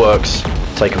 Spanner in the Works,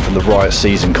 taken from the Riot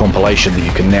Season compilation that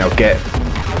you can now get.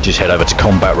 Just head over to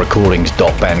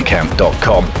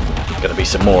combatrecordings.bandcamp.com. Going to be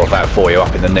some more of that for you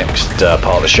up in the next part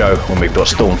of the show when we've got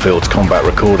Stormfield's Combat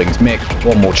Recordings mix.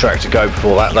 One more track to go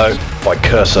before that though, by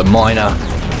Cursor Minor,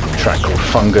 a track called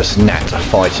Fungus Gnat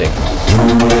Fighting.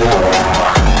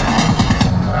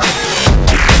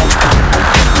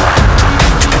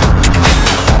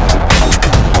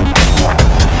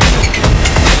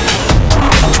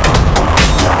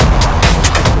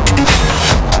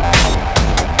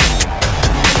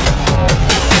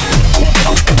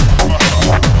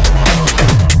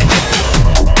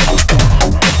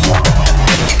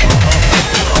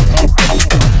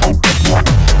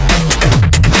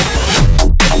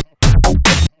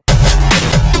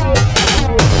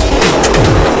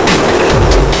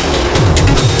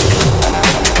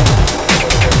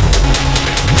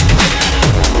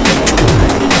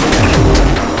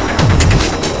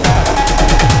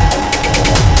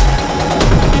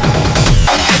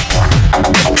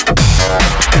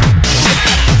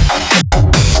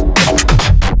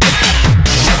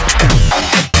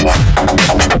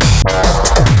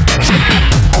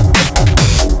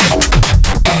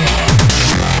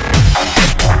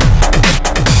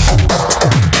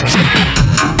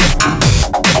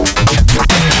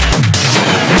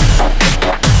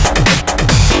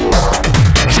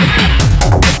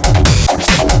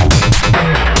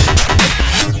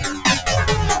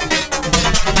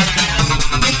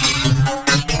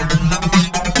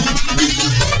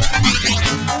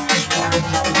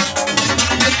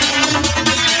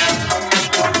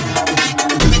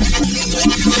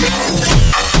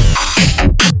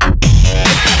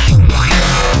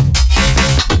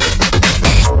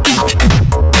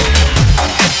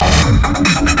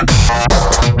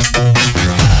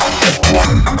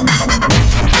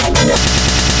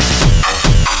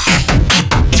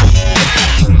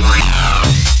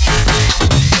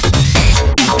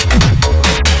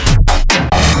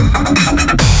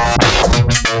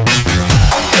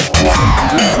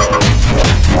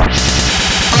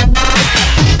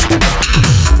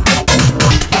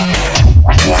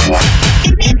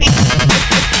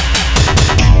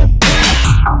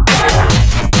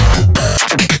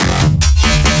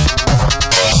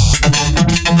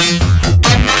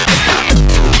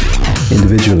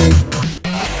 Individually,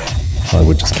 I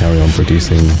would just carry on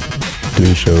producing,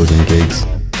 doing shows and gigs,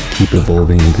 keep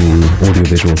evolving the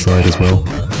audiovisual side as well.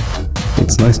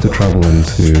 It's nice to travel and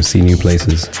to see new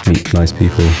places, meet nice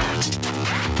people.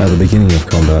 At the beginning of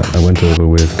Combat, I went over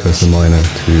with Cursor Minor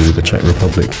to the Czech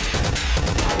Republic,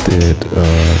 did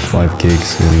 5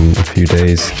 gigs in a few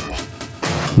days.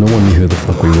 No one knew who the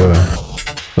fuck we were,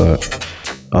 but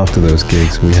after those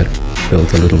gigs we had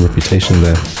built a little reputation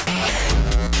there.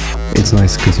 It's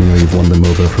nice because you know you've won them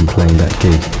over from playing that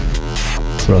gig,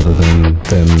 rather than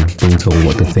them being told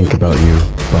what to think about you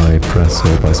by press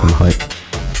or by some hype.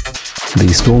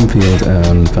 The Stormfield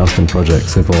and Faustin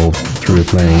projects evolved through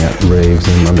playing at raves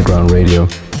and underground radio,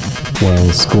 while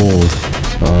Scald,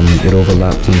 it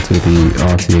overlapped into the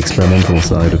arty experimental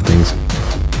side of things.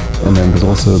 And then there's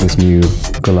also this new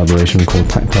collaboration called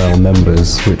Tactile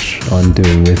Members, which I'm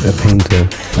doing with a painter,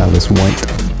 Alice White.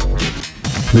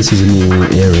 This is a new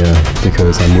area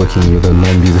because I'm working with a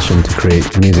non-musician to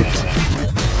create music.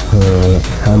 Her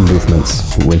hand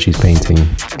movements when she's painting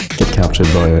get captured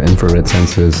via infrared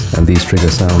sensors and these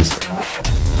trigger sounds.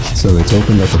 So it's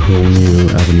opened up a whole new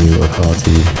avenue of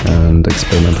arty and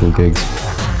experimental gigs.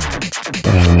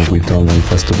 And we've done one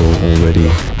festival already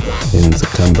in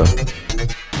September.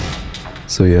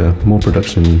 So yeah, more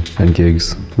production and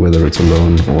gigs, whether it's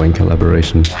alone or in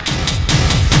collaboration.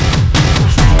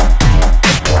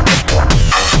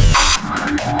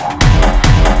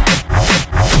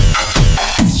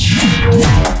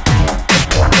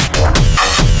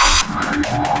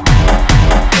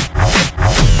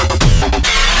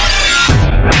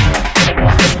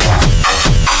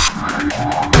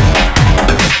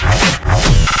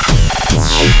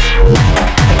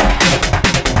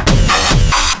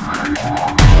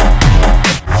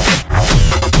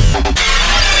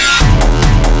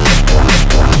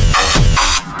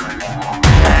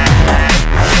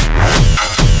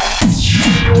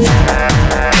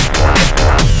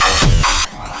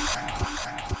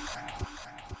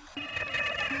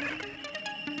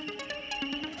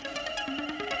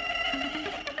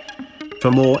 For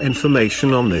more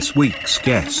information on this week's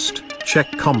guest,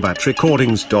 check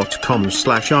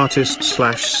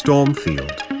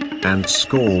combatrecordings.com/artist/Stormfield and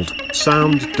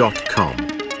scaldsound.com.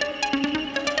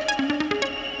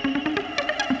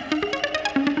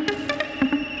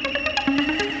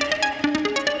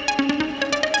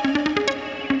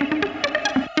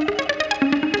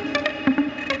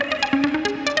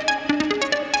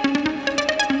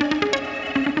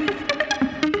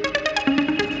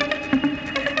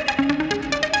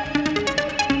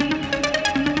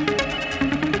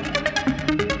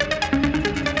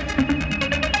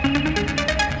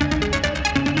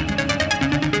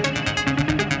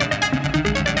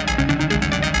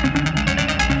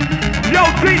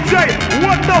 DJ,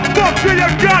 what the fuck do you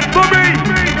got for me?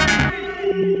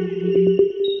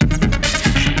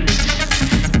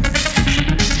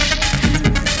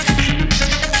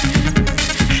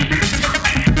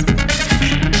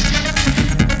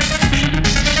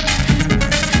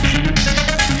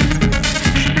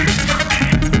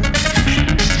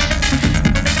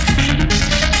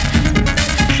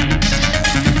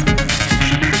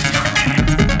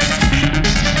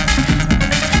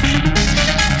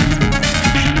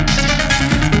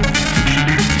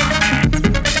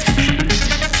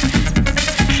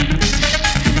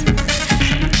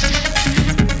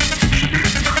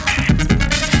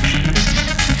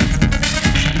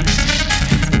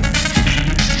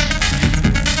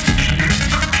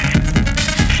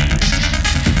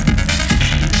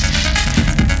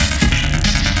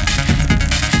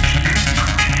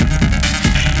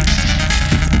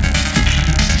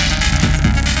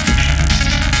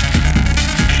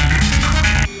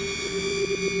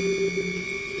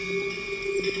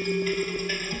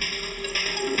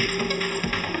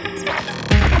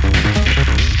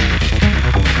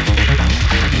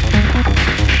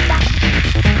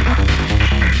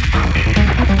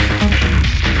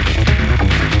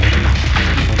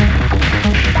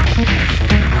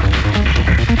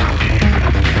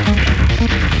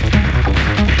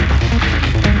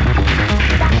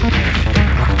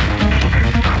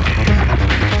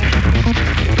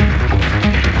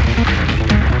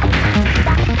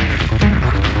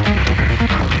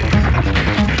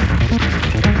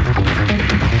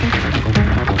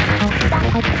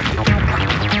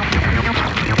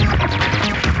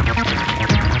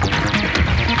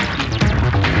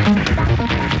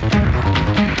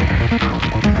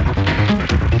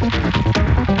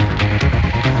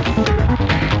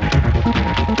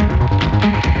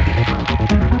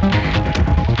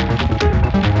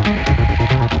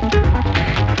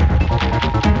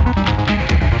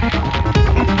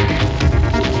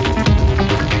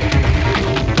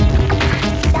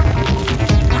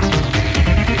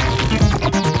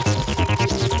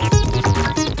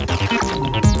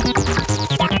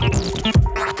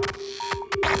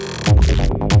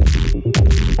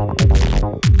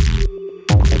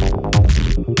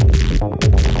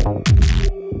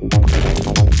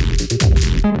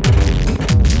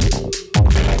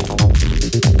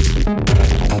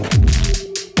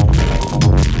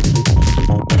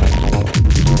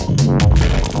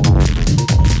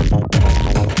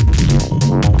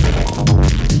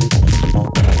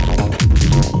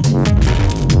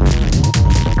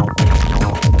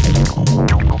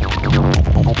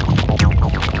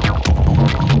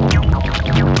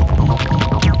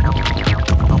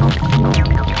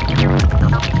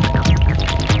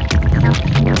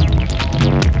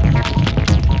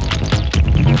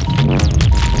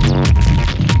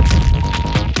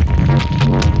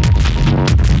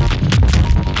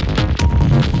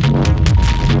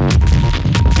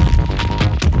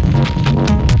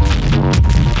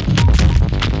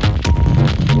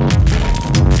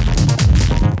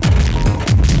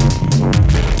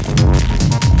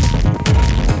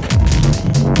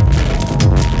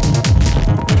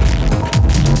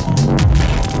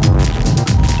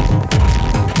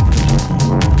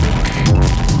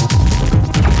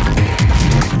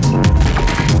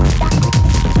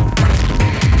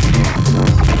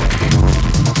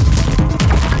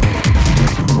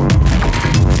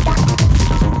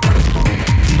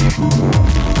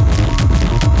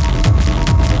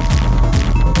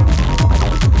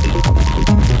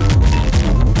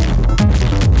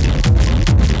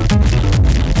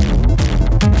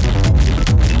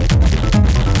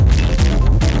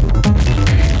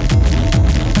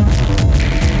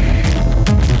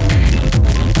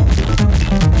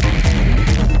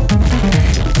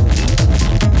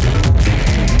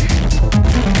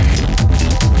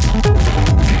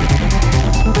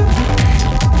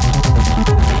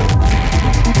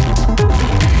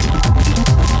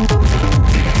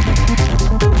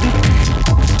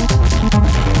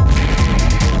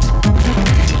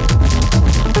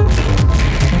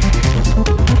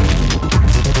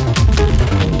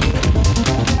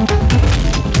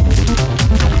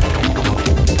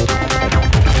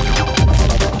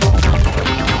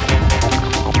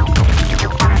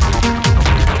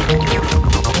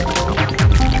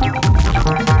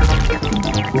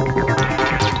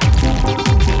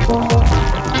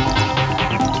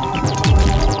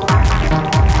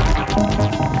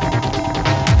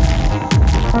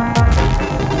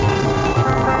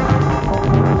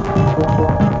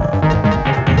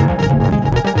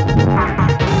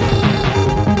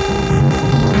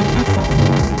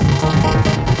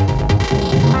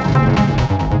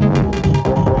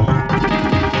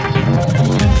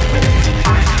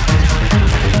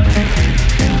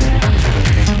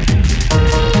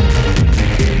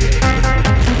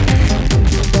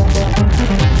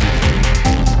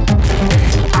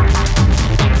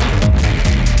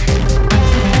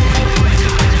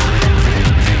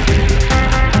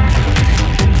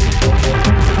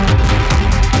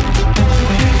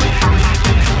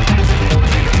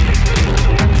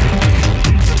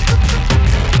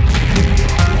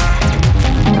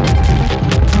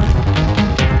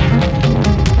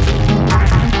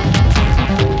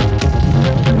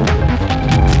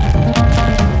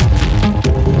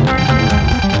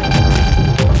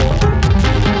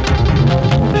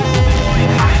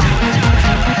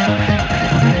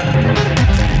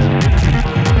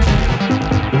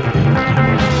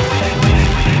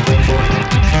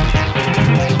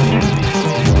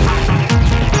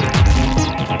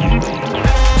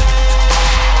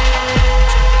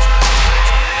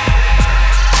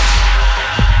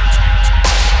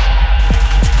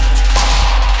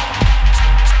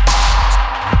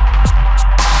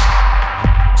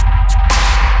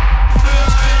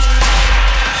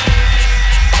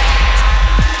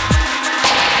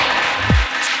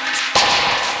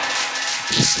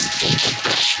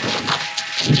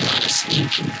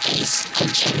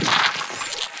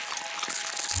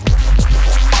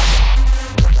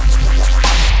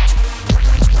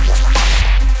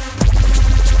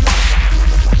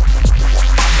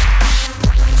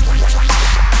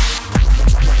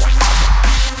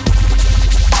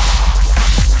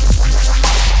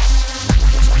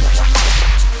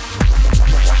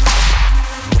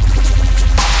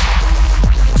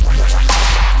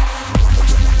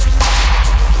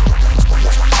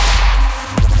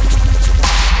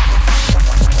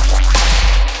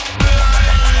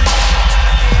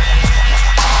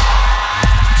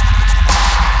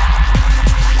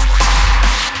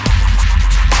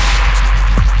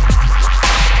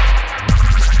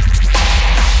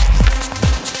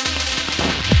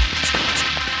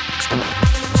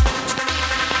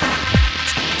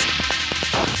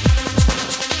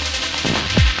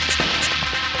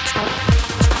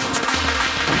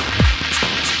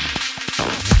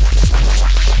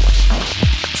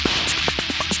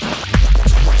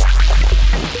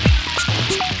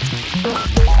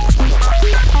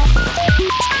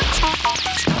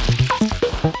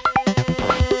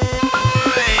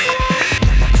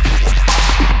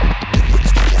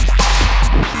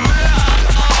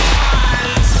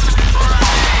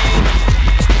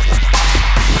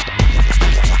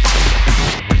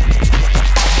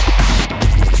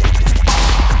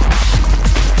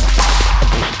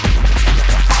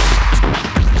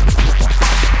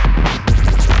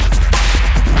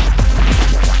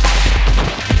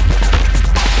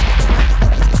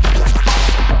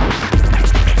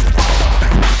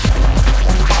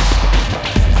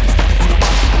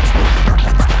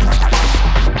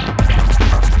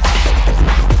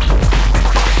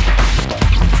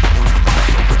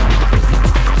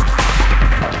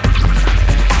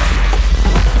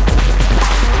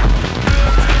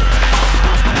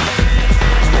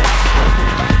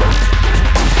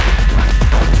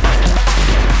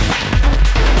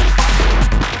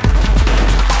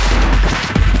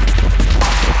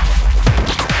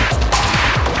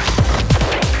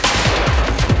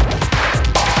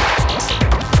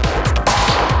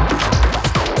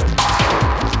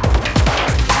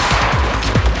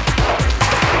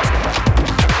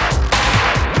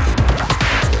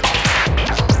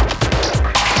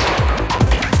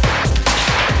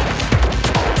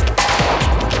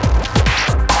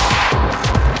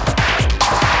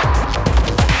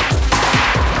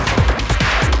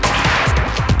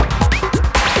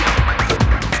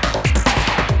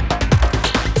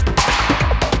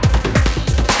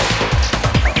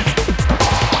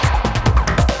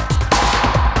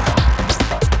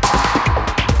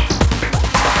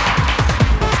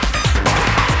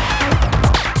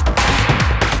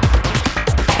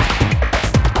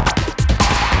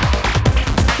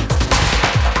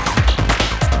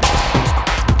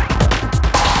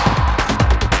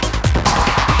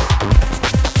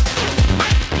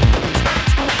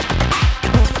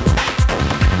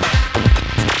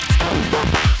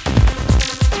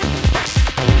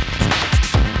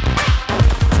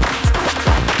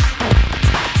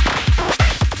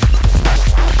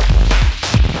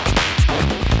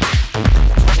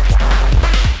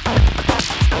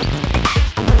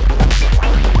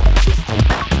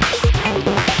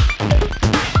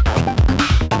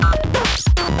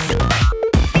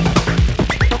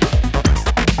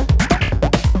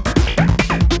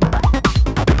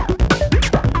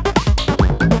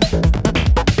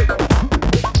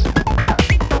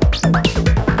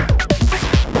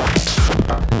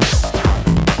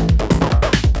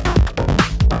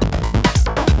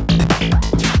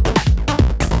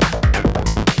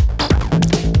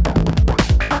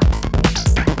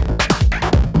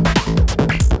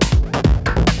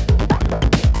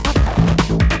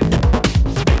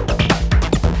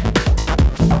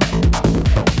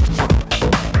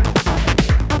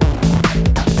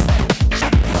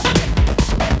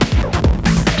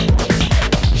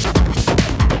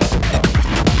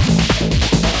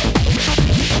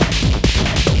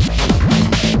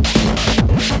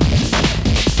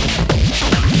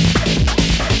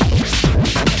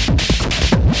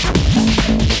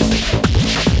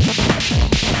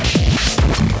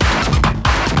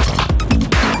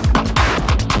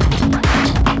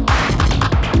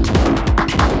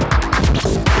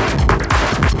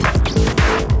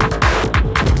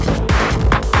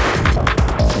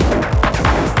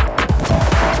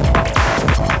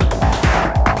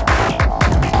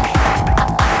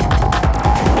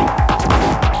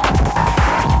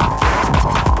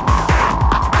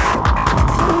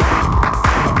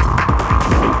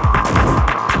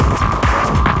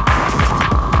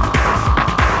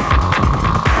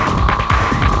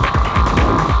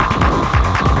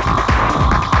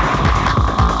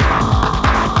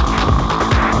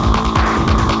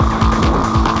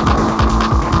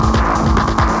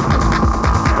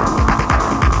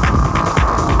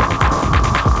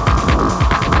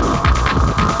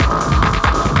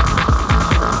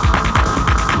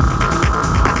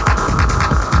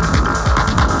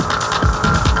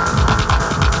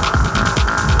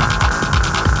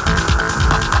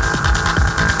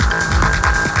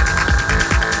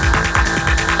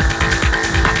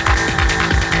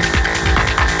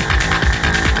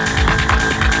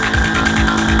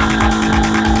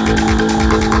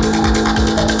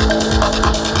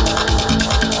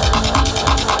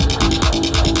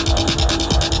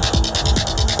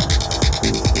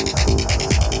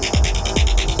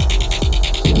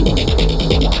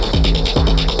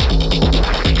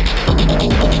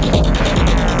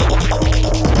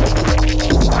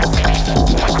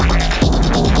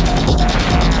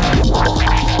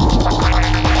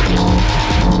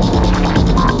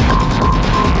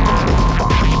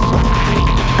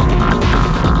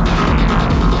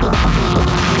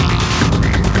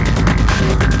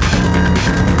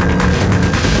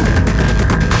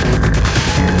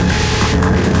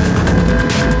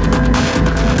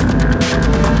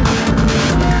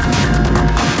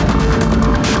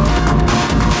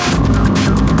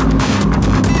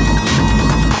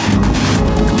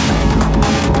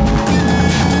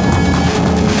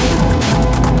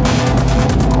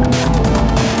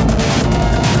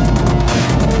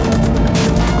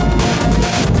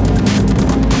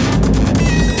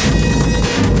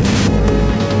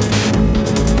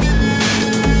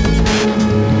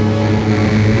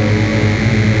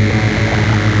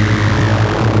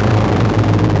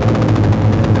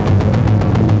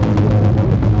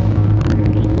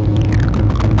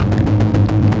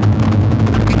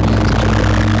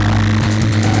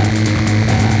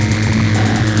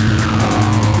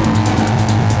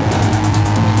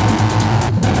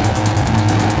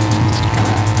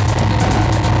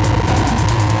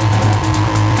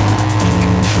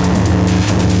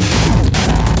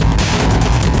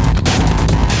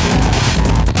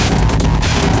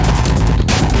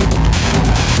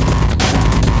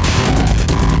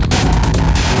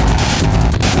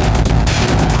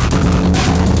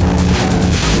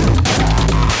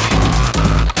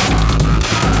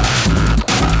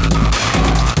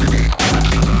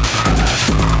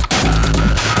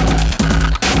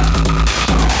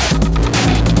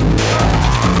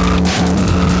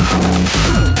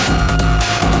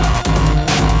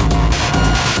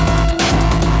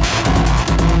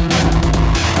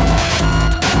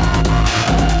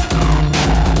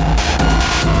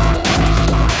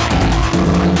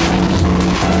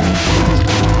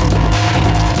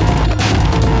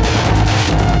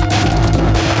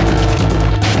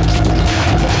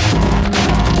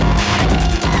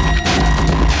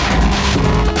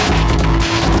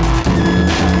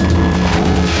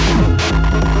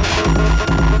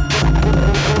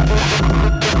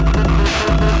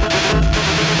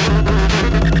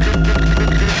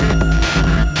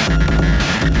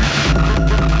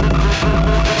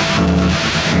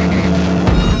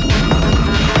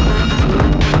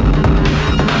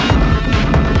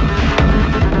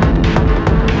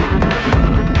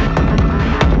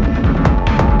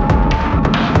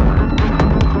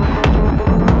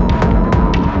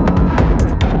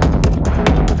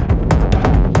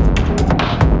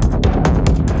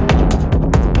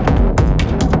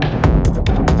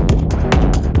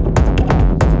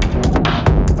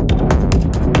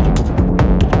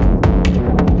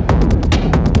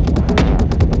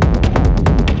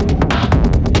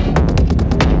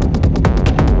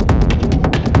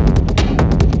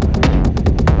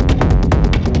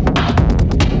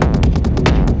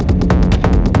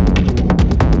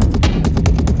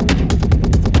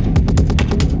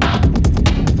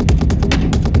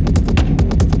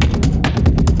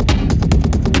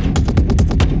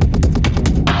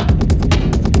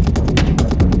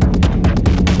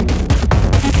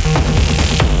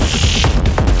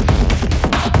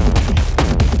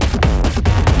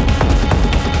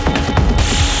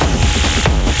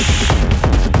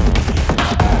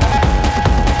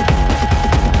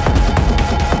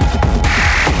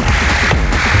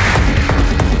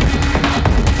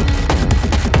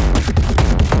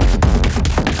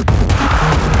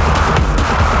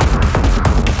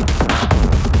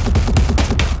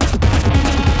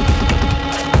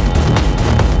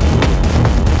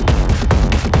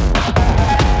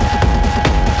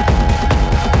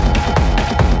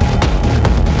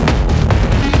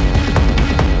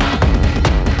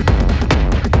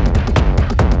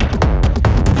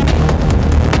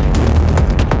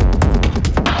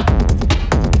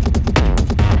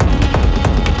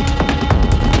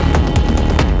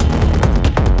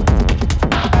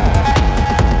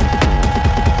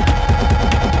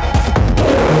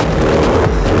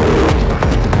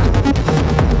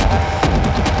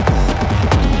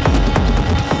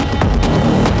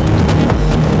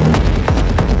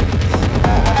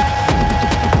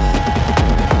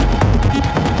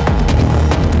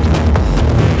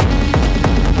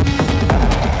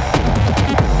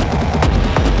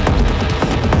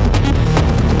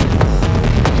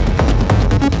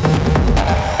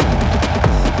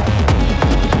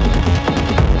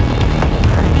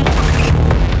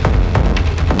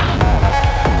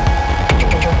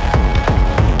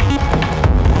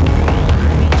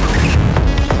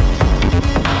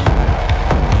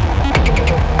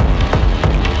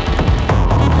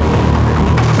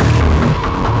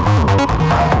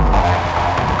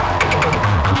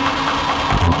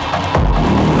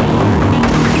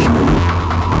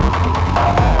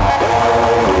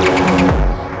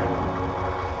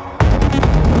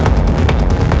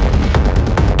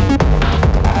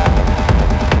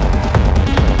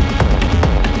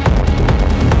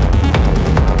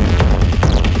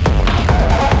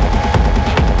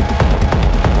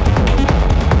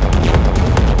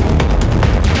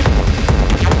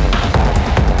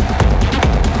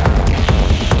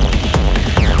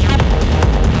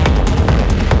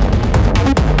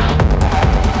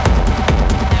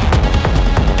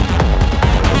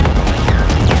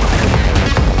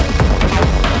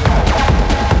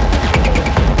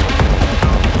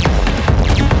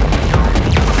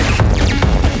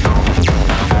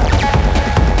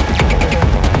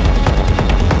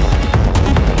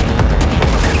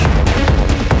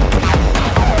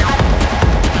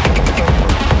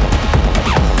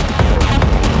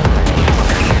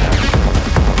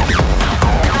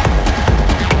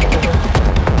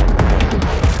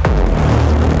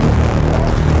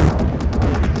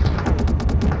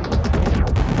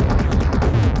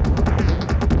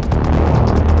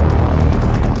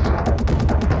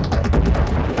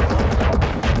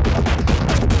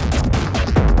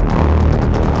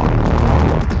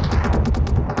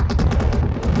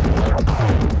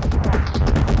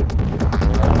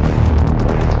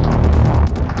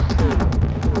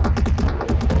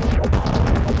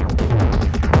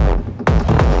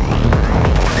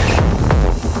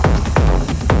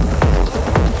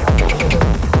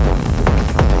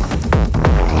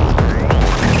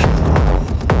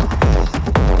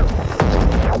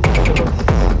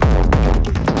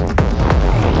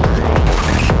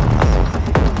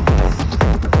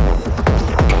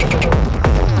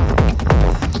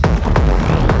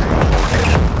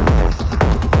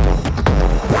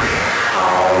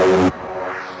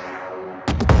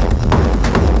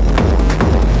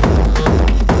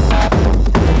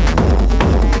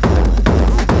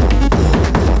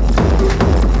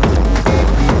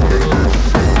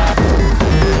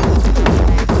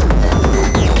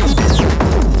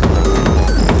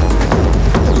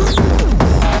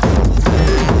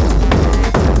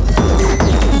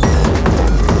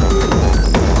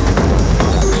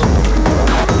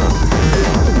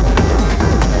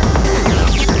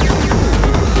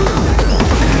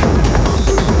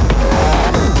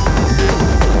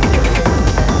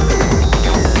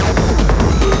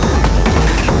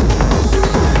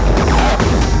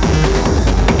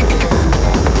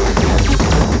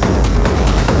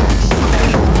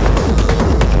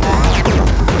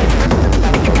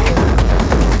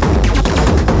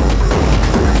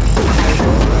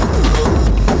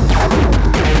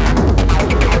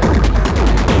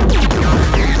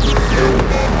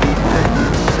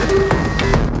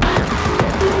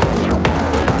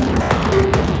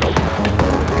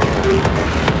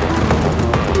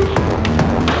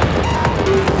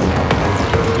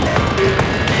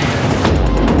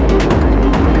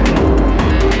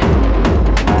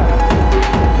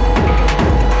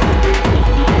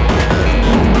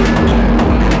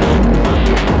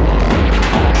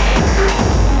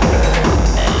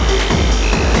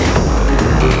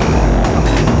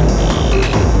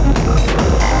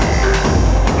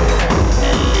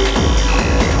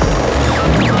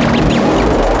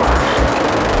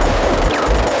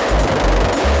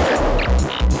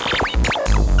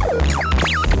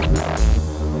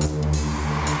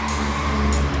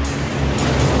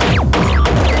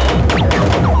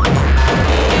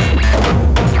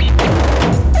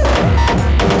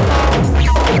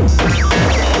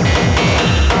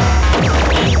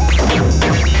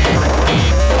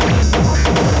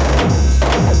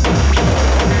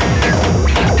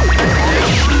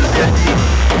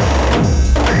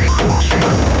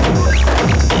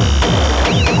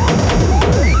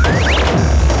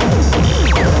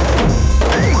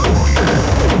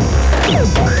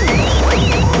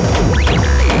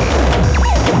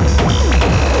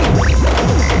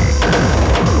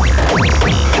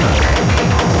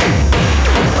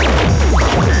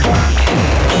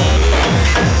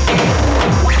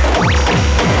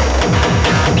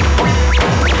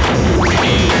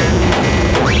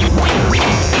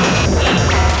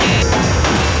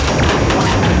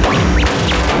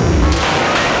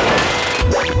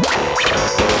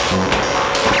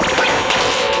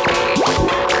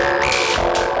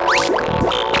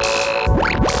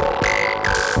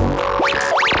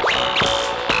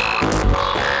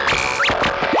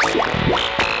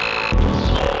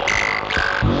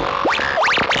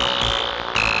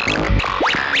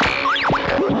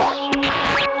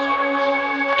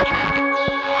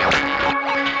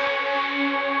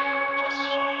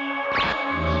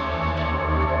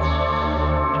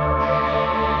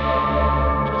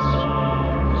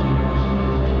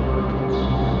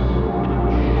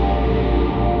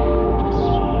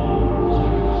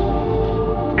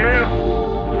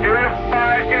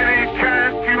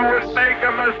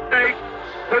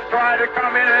 try to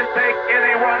come in and take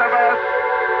any one of us,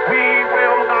 we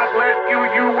will not let you.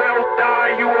 You will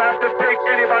die. You will have to take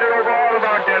anybody over all of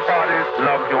our dead bodies.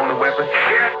 Love's the only weapon.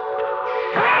 Shit!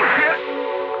 Bullshit!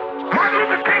 Martin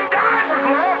Luther King died with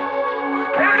love.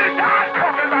 Kennedy died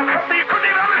talking about something you couldn't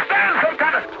even understand, some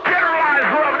kind of generalized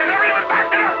love, and he never even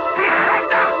backed it up. He shut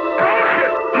down.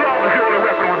 Bullshit! Love is the only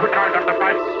weapon with which I got to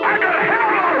fight. I got a hell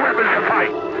of a lot of weapons to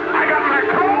fight. I got my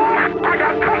claws, I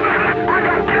got compasses, I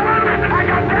got killers, I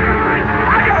got dynamite,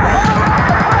 I got I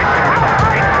will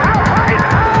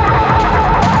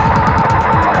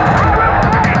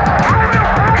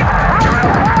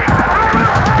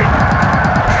fight!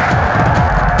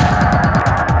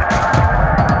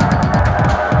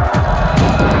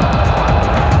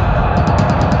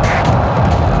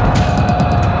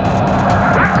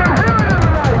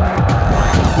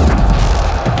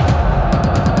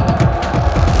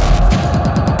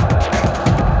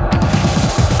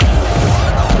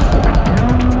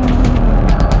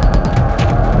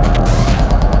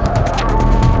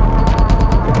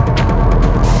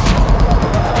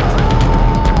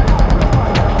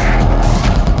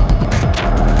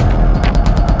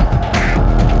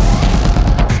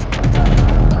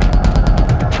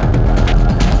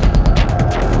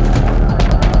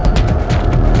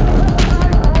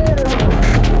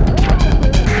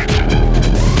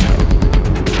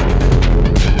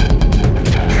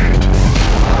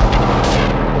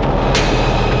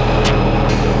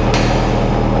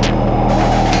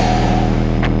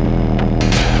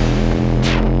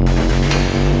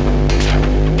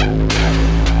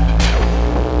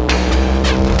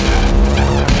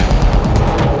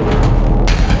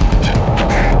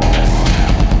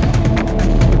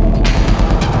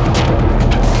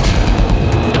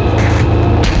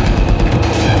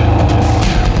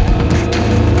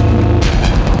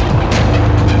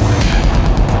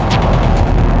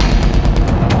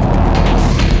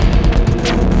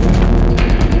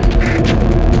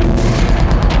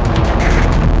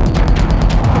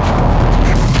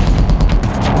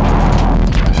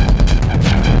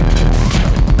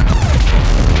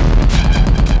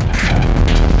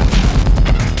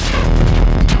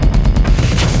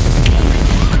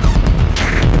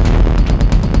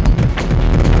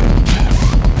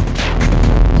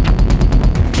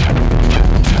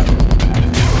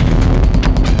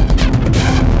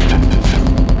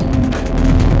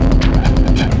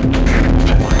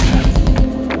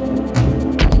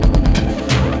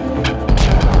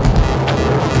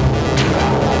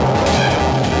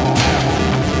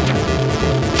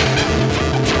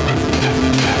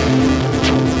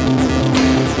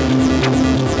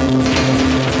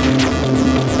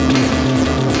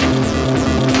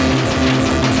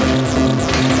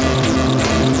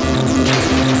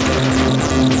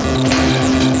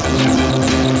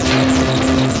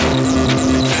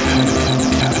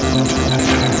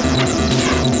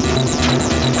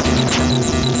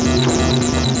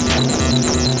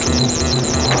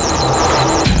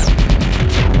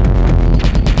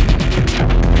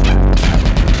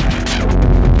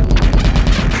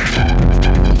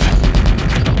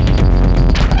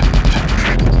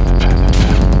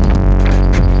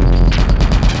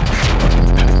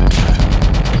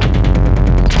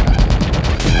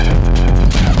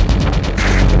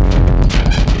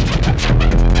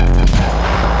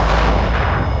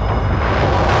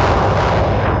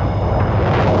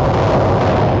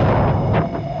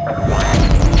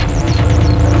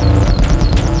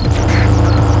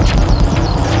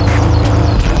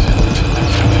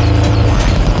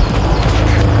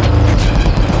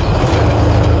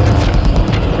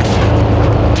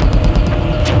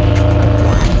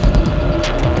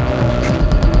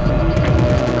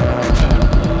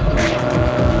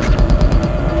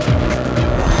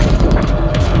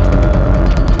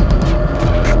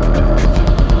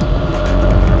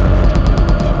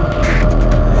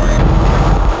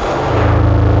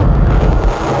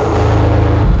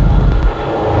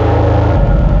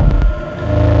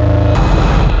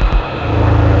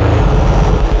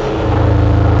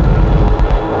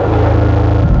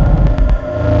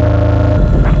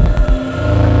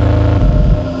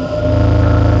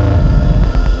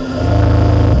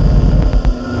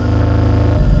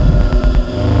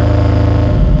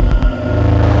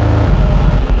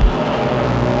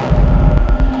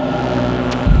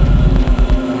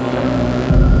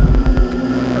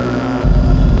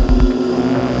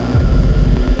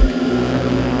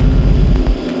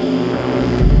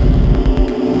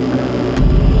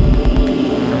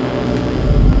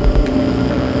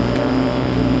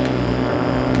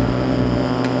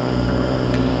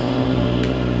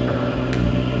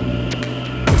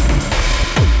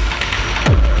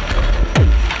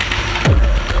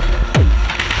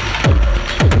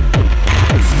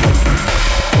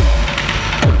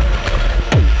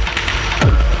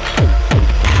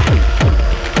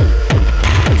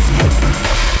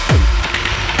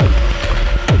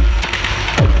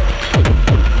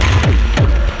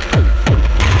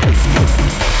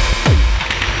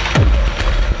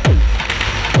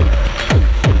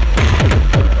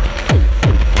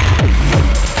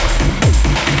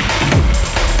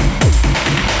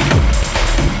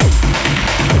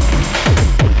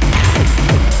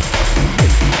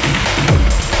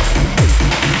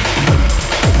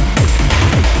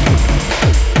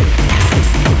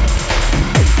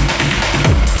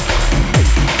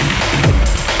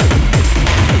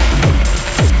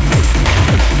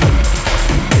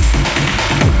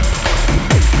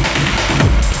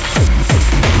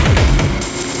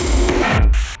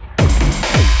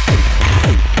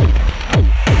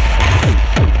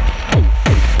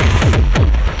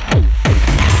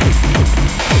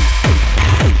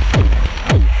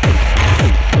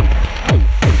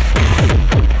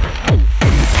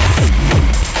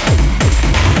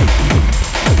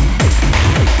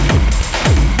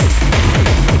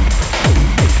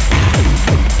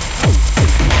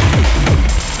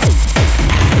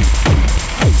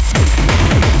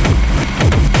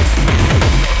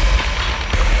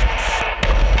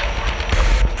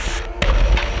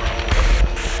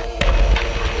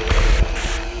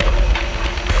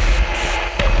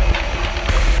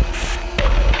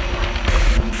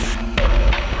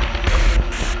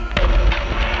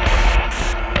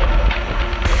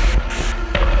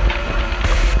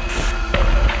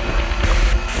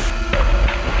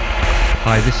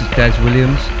 Hi, this is Des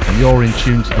Williams, and you're in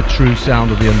tune to the true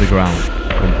sound of the underground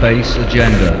on Bass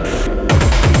Agenda.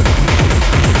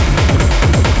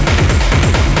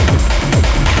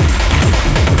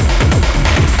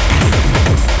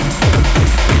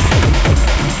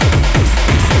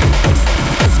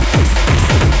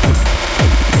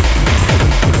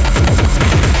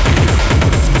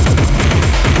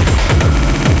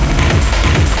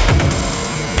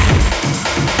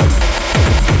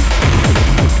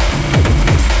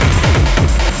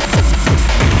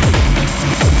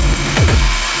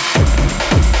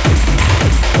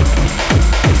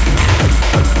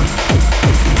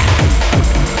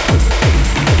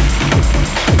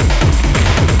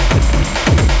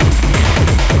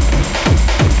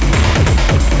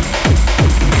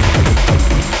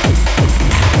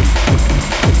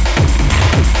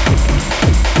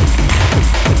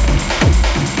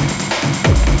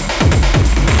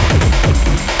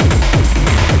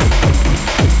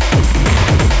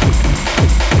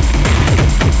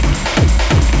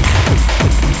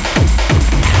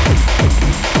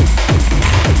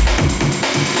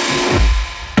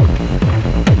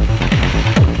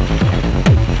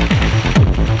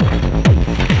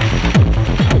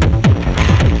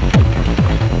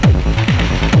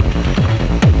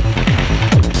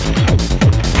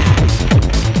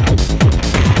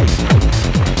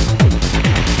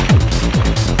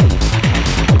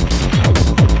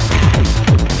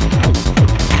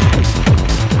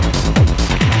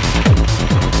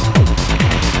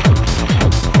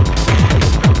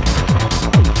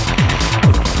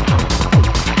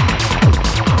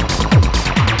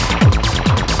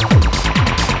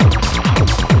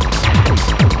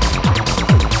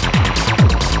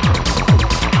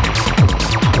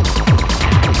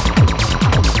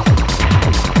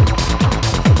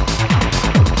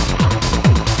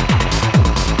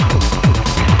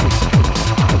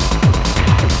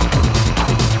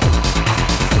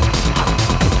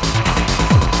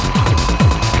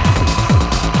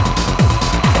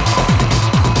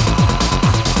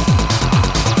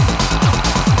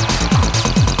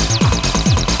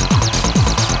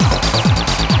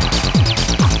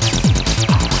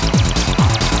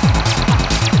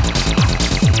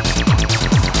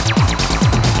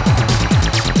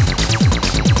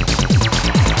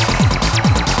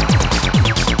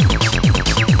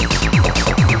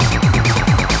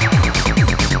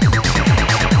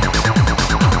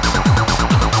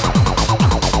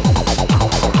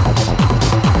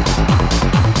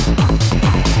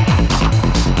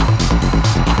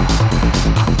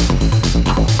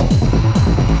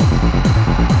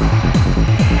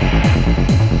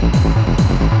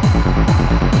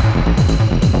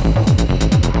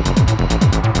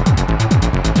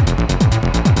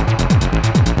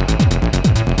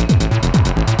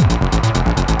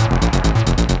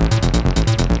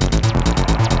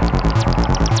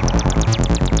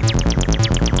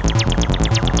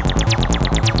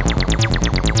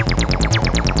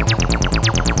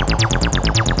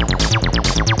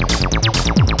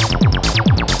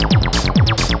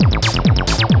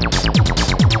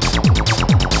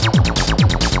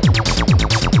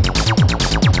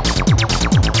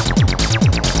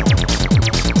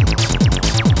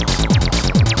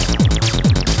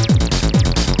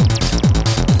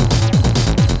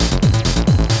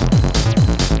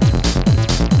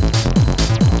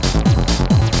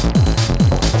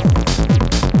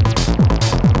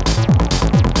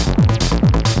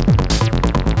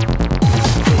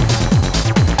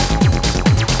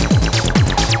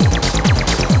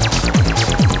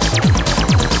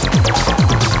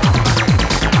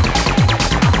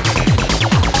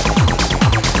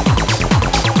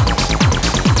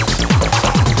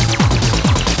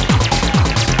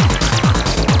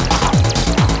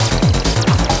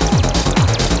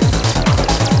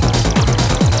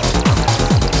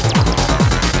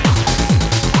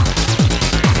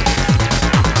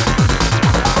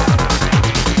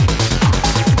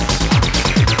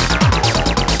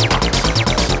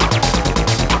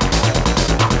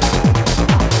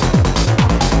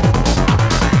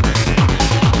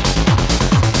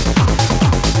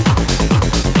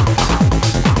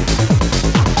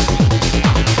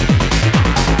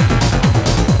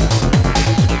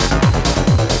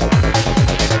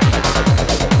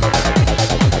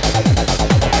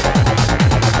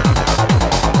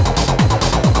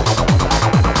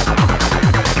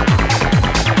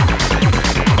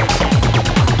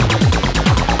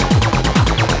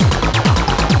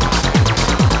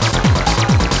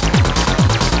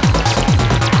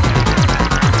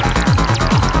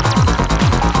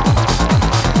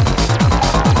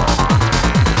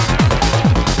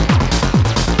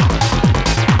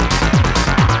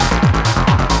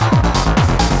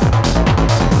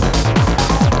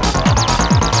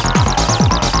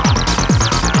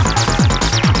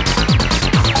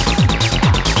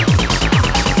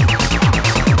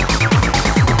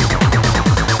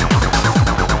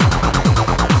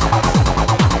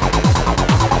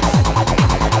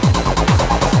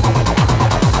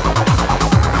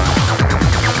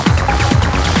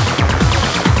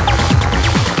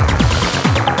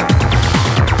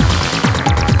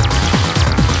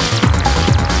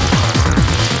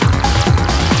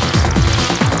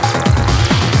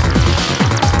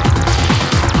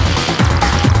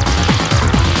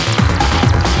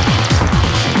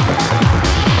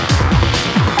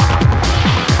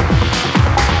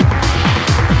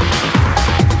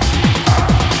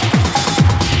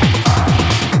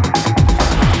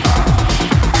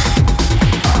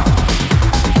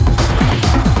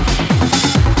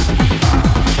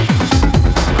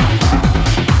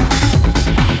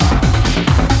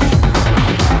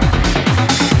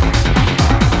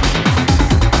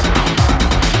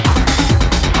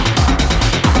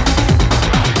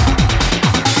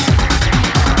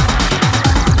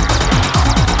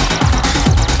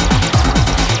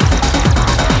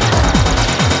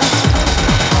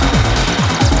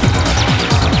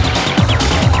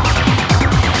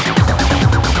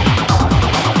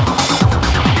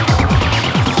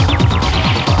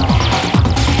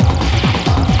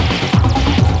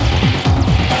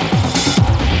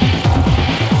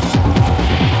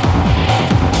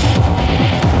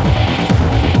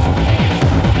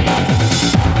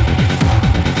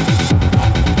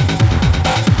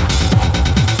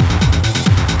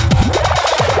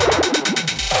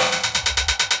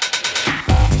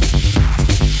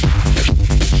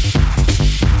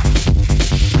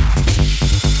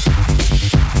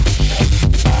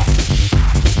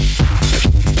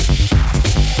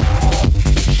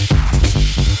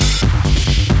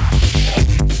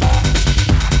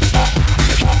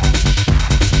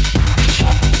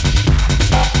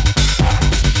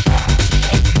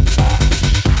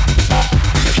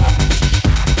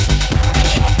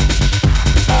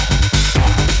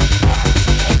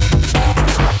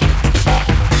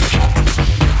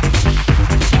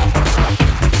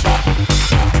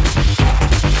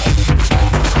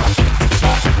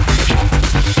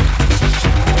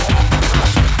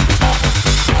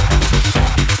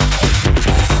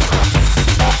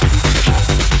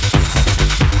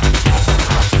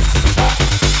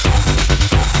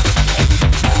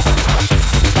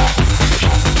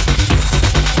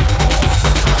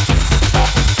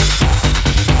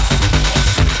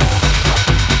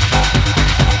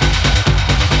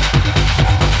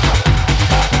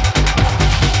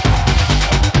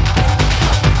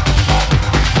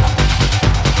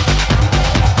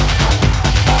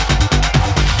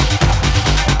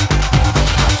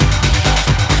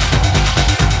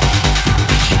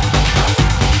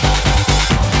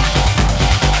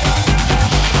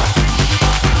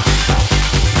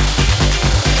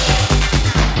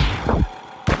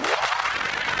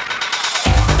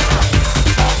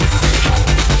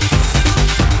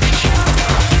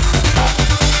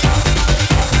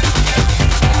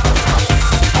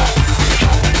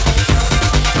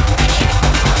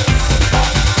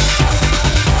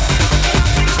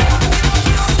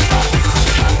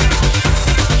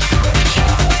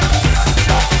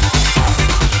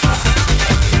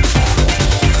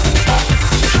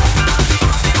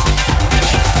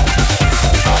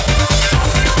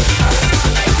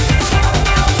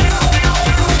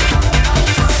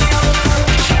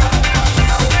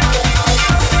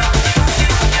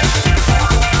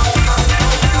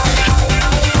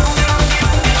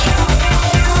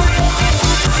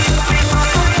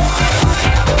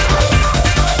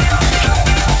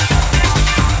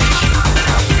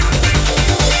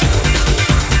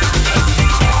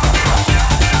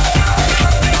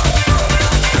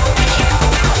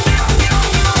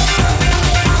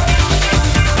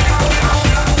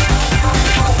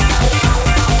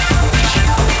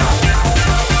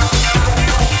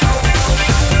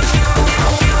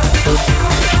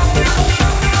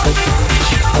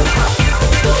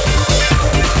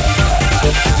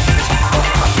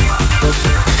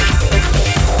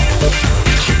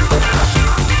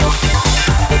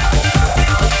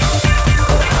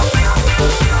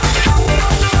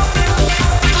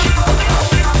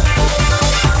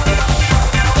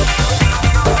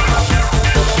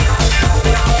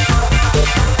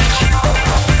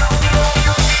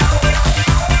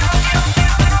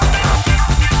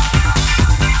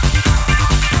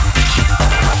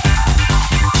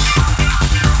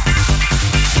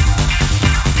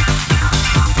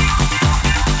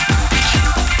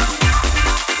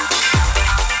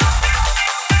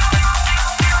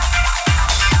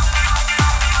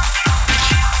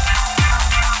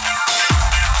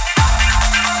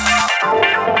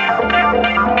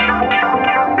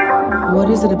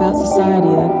 is it about society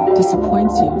that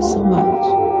disappoints you so much?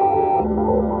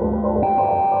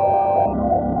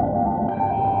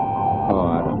 Oh,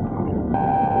 I don't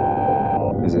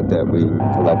know. Is it that we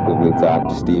collectively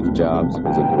thought Steve Jobs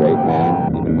was a great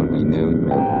man, even when we knew he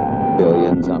made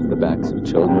billions off the backs of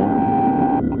children?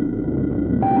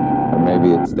 Or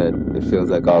maybe it's that it feels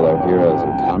like all our heroes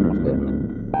are counterfeit.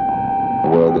 The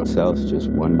world itself's just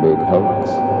one big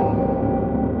hoax.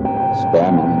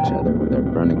 Spamming each other with their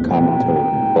burning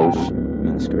commentary bullshit,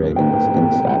 masquerading as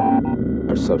insight.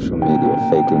 Our social media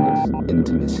faking as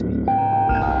intimacy.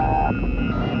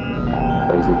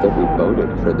 Or is it that we voted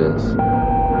for this?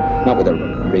 Not with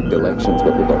our rigged elections,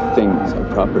 but with our things, our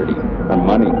property, our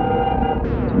money.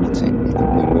 I'm not saying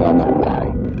anything, we all know why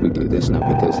we do this, not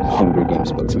because Hunger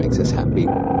Games books makes us happy,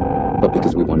 but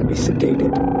because we want to be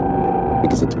sedated.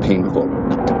 Because it's painful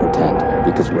not to pretend,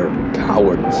 because we're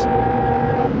cowards.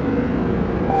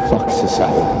 Fuck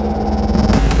society.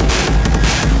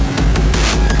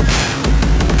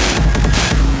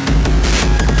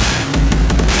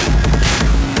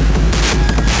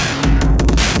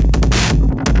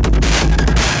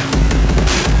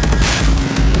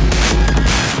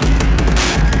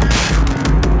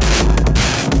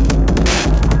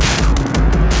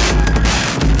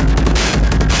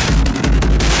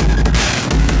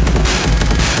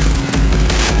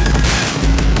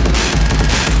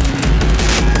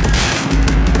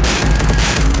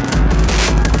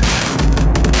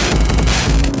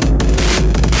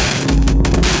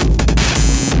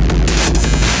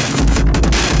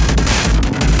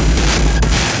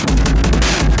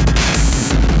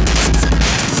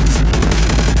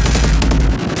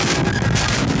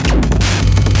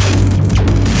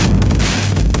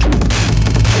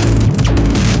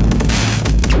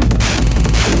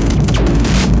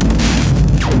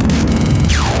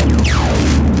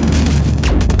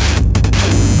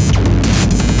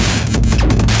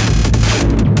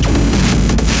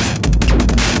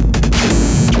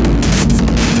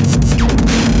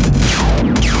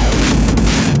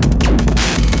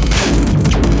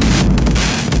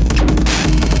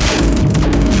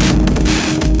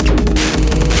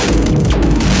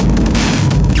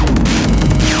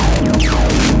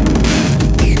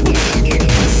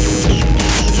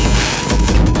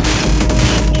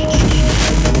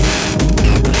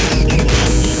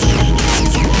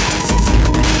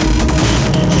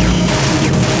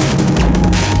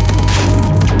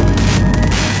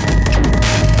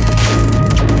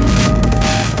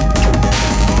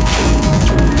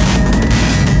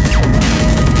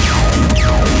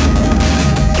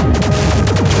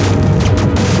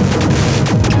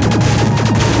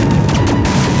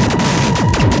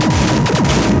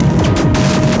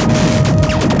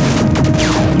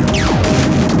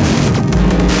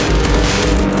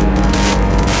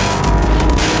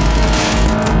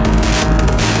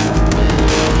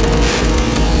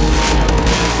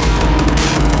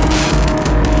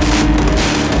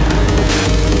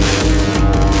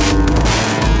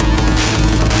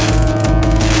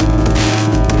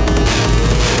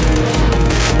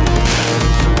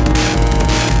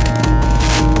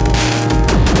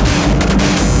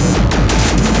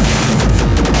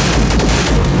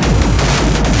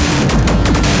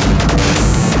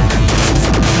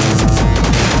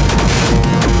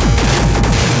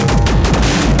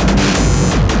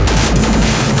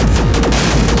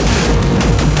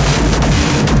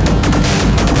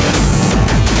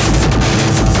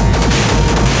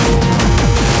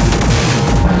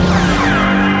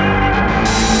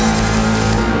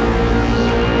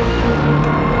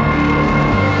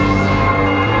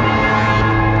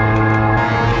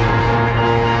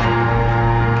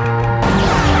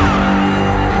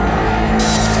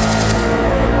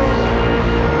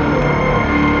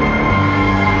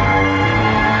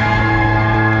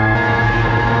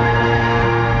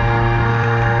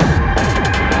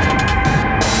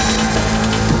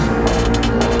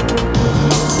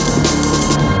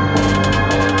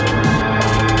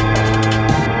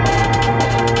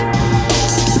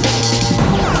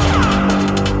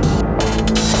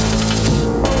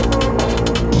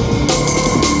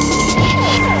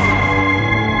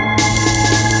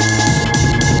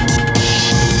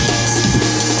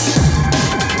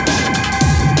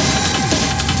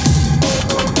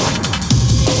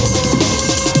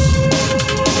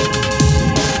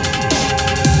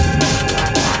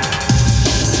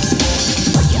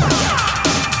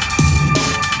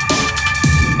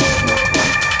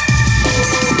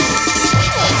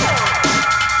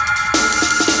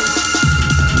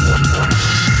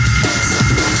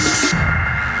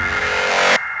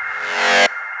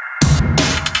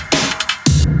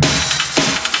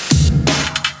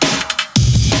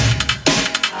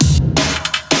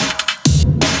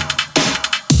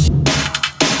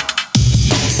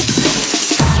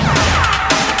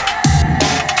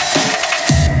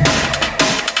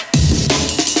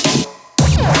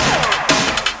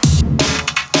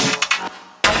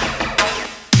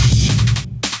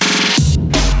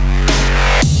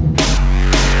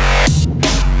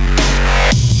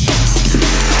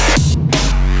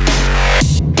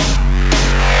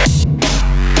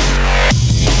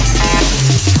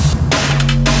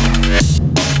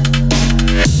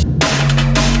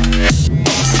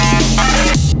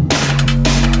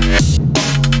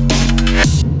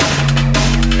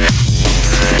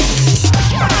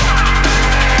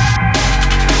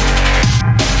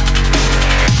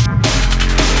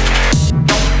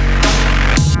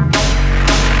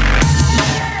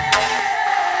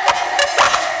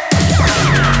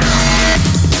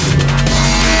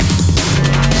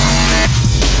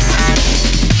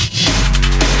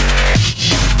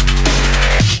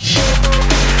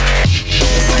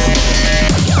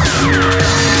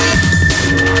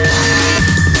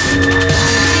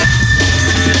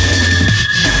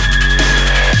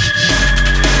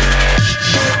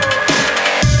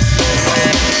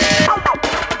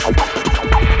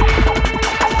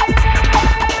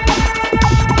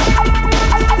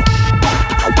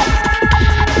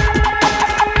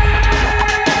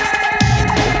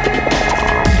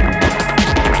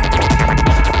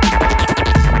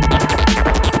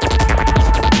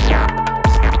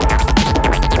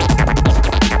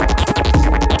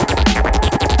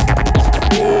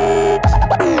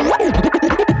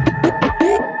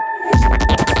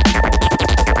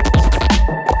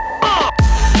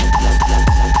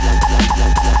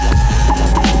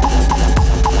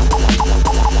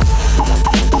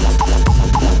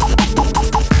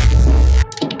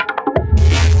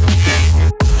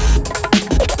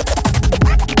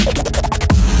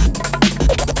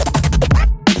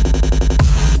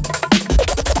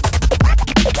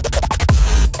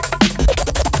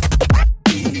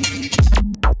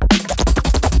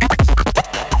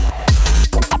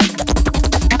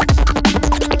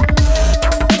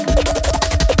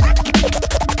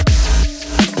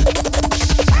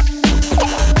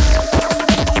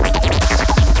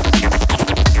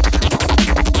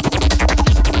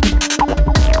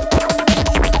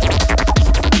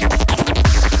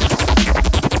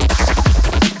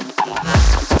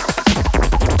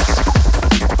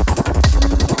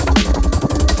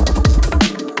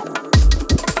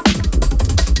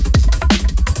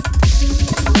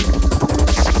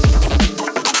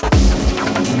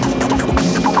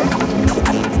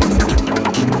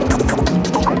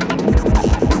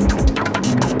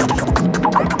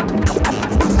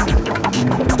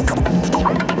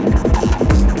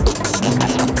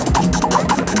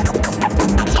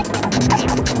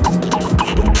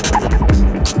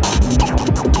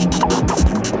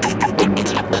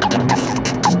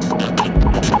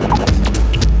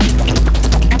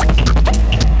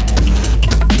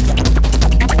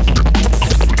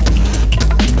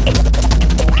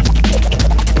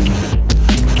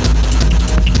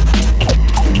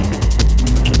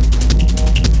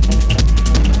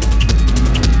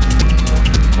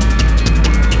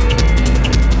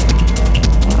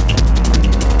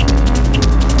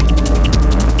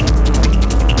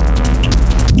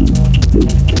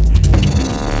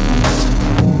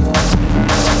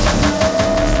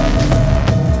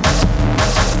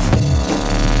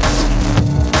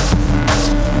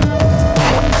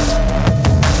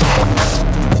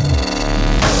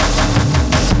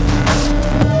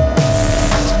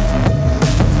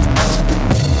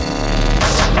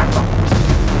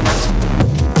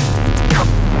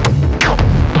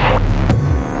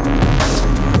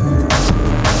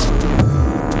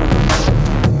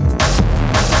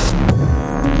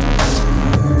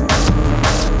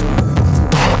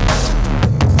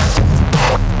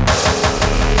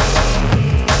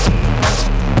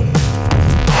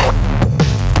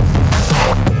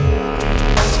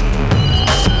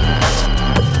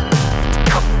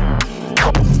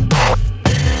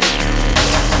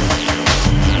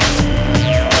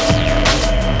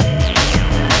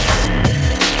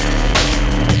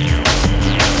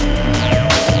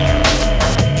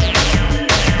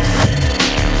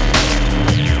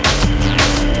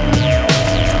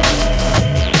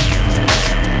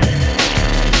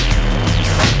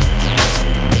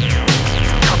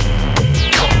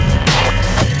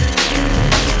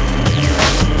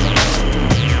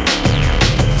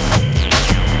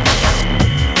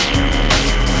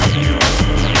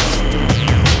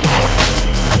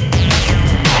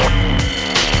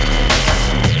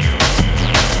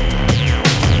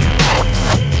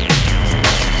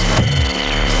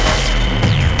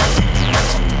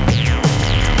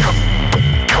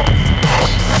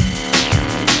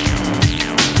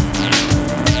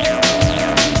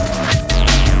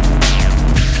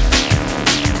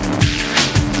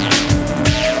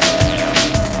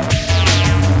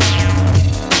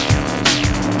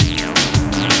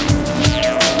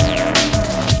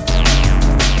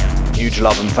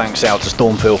 love and thanks out to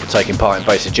Stormfield for taking part in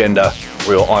Bass Agenda.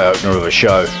 Real eye-opener of a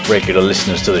show. Regular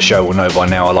listeners to the show will know by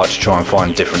now I like to try and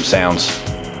find different sounds,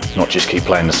 not just keep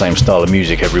playing the same style of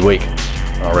music every week.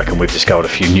 I reckon we've discovered a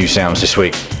few new sounds this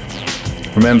week.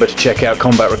 Remember to check out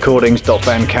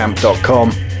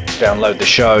combatrecordings.bandcamp.com. Download the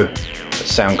show at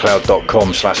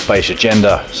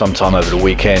soundcloud.com/bassagenda sometime over the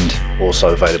weekend.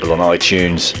 Also available on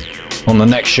iTunes. On the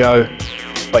next show,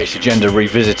 Bass Agenda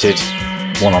Revisited,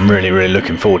 one I'm really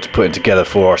looking forward to putting together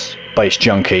for us. Bass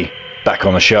Junkie back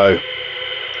on the show,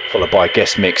 followed by a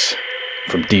guest mix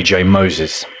from DJ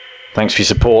Moses. Thanks for your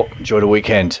support. Enjoy the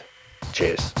weekend.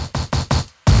 Cheers.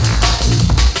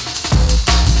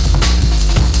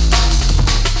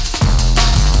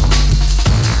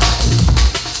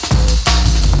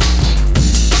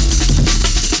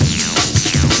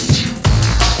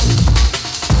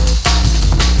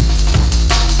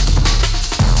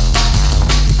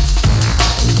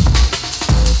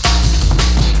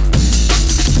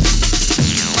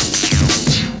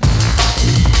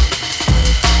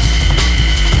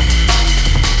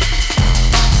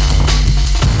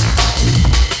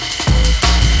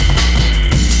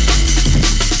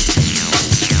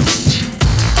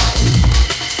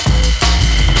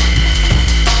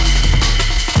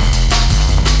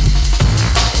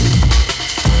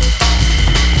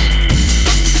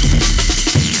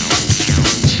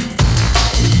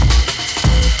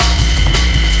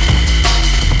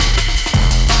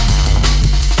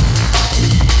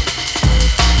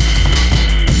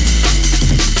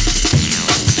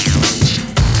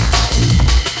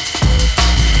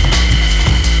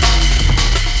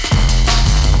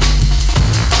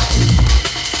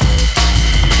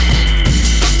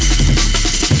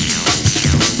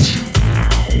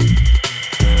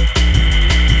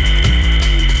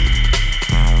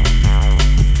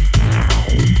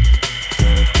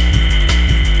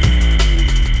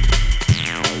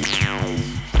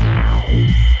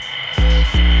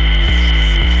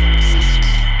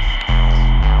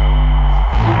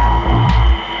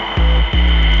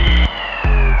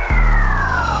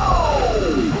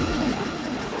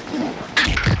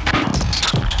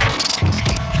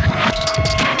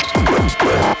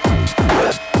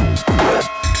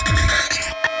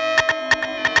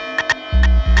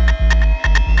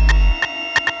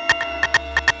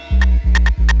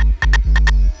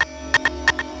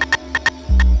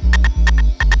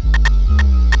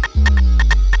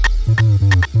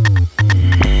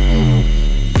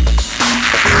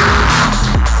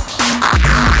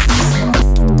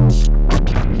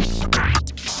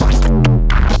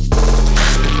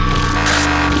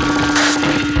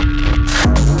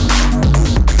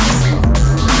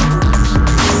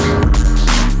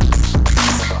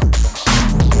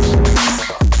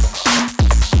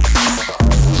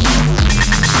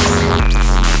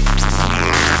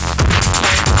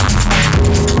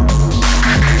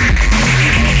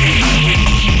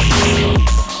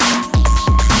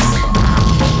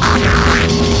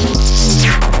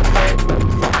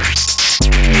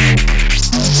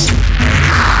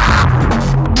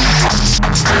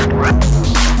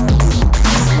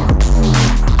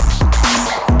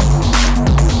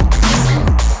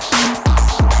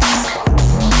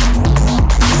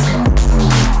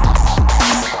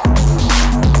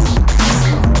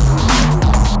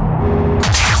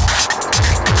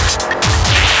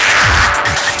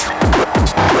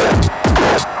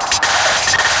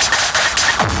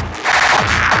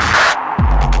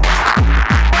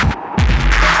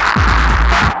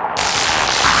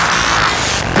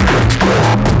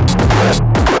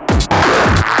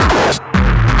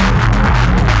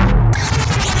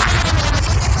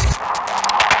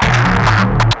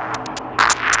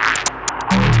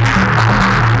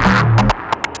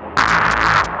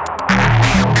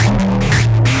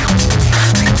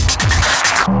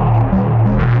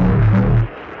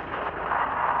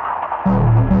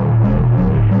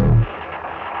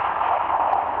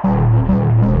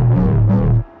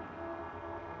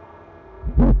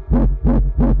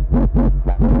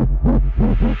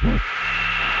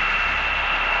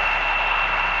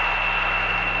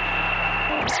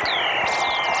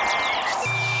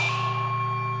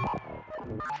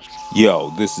 Yo,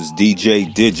 this is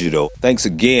DJ Digital. Thanks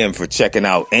again for checking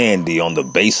out Andy on the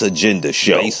Bass Agenda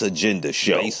Show. Bass Agenda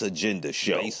Show. Bass Agenda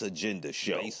Show. Bass Agenda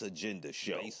Show. Bass Agenda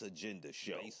Show. Bass Agenda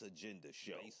Show. Bass Agenda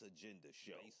Show. Bass Agenda Show. Bass Agenda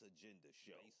Show.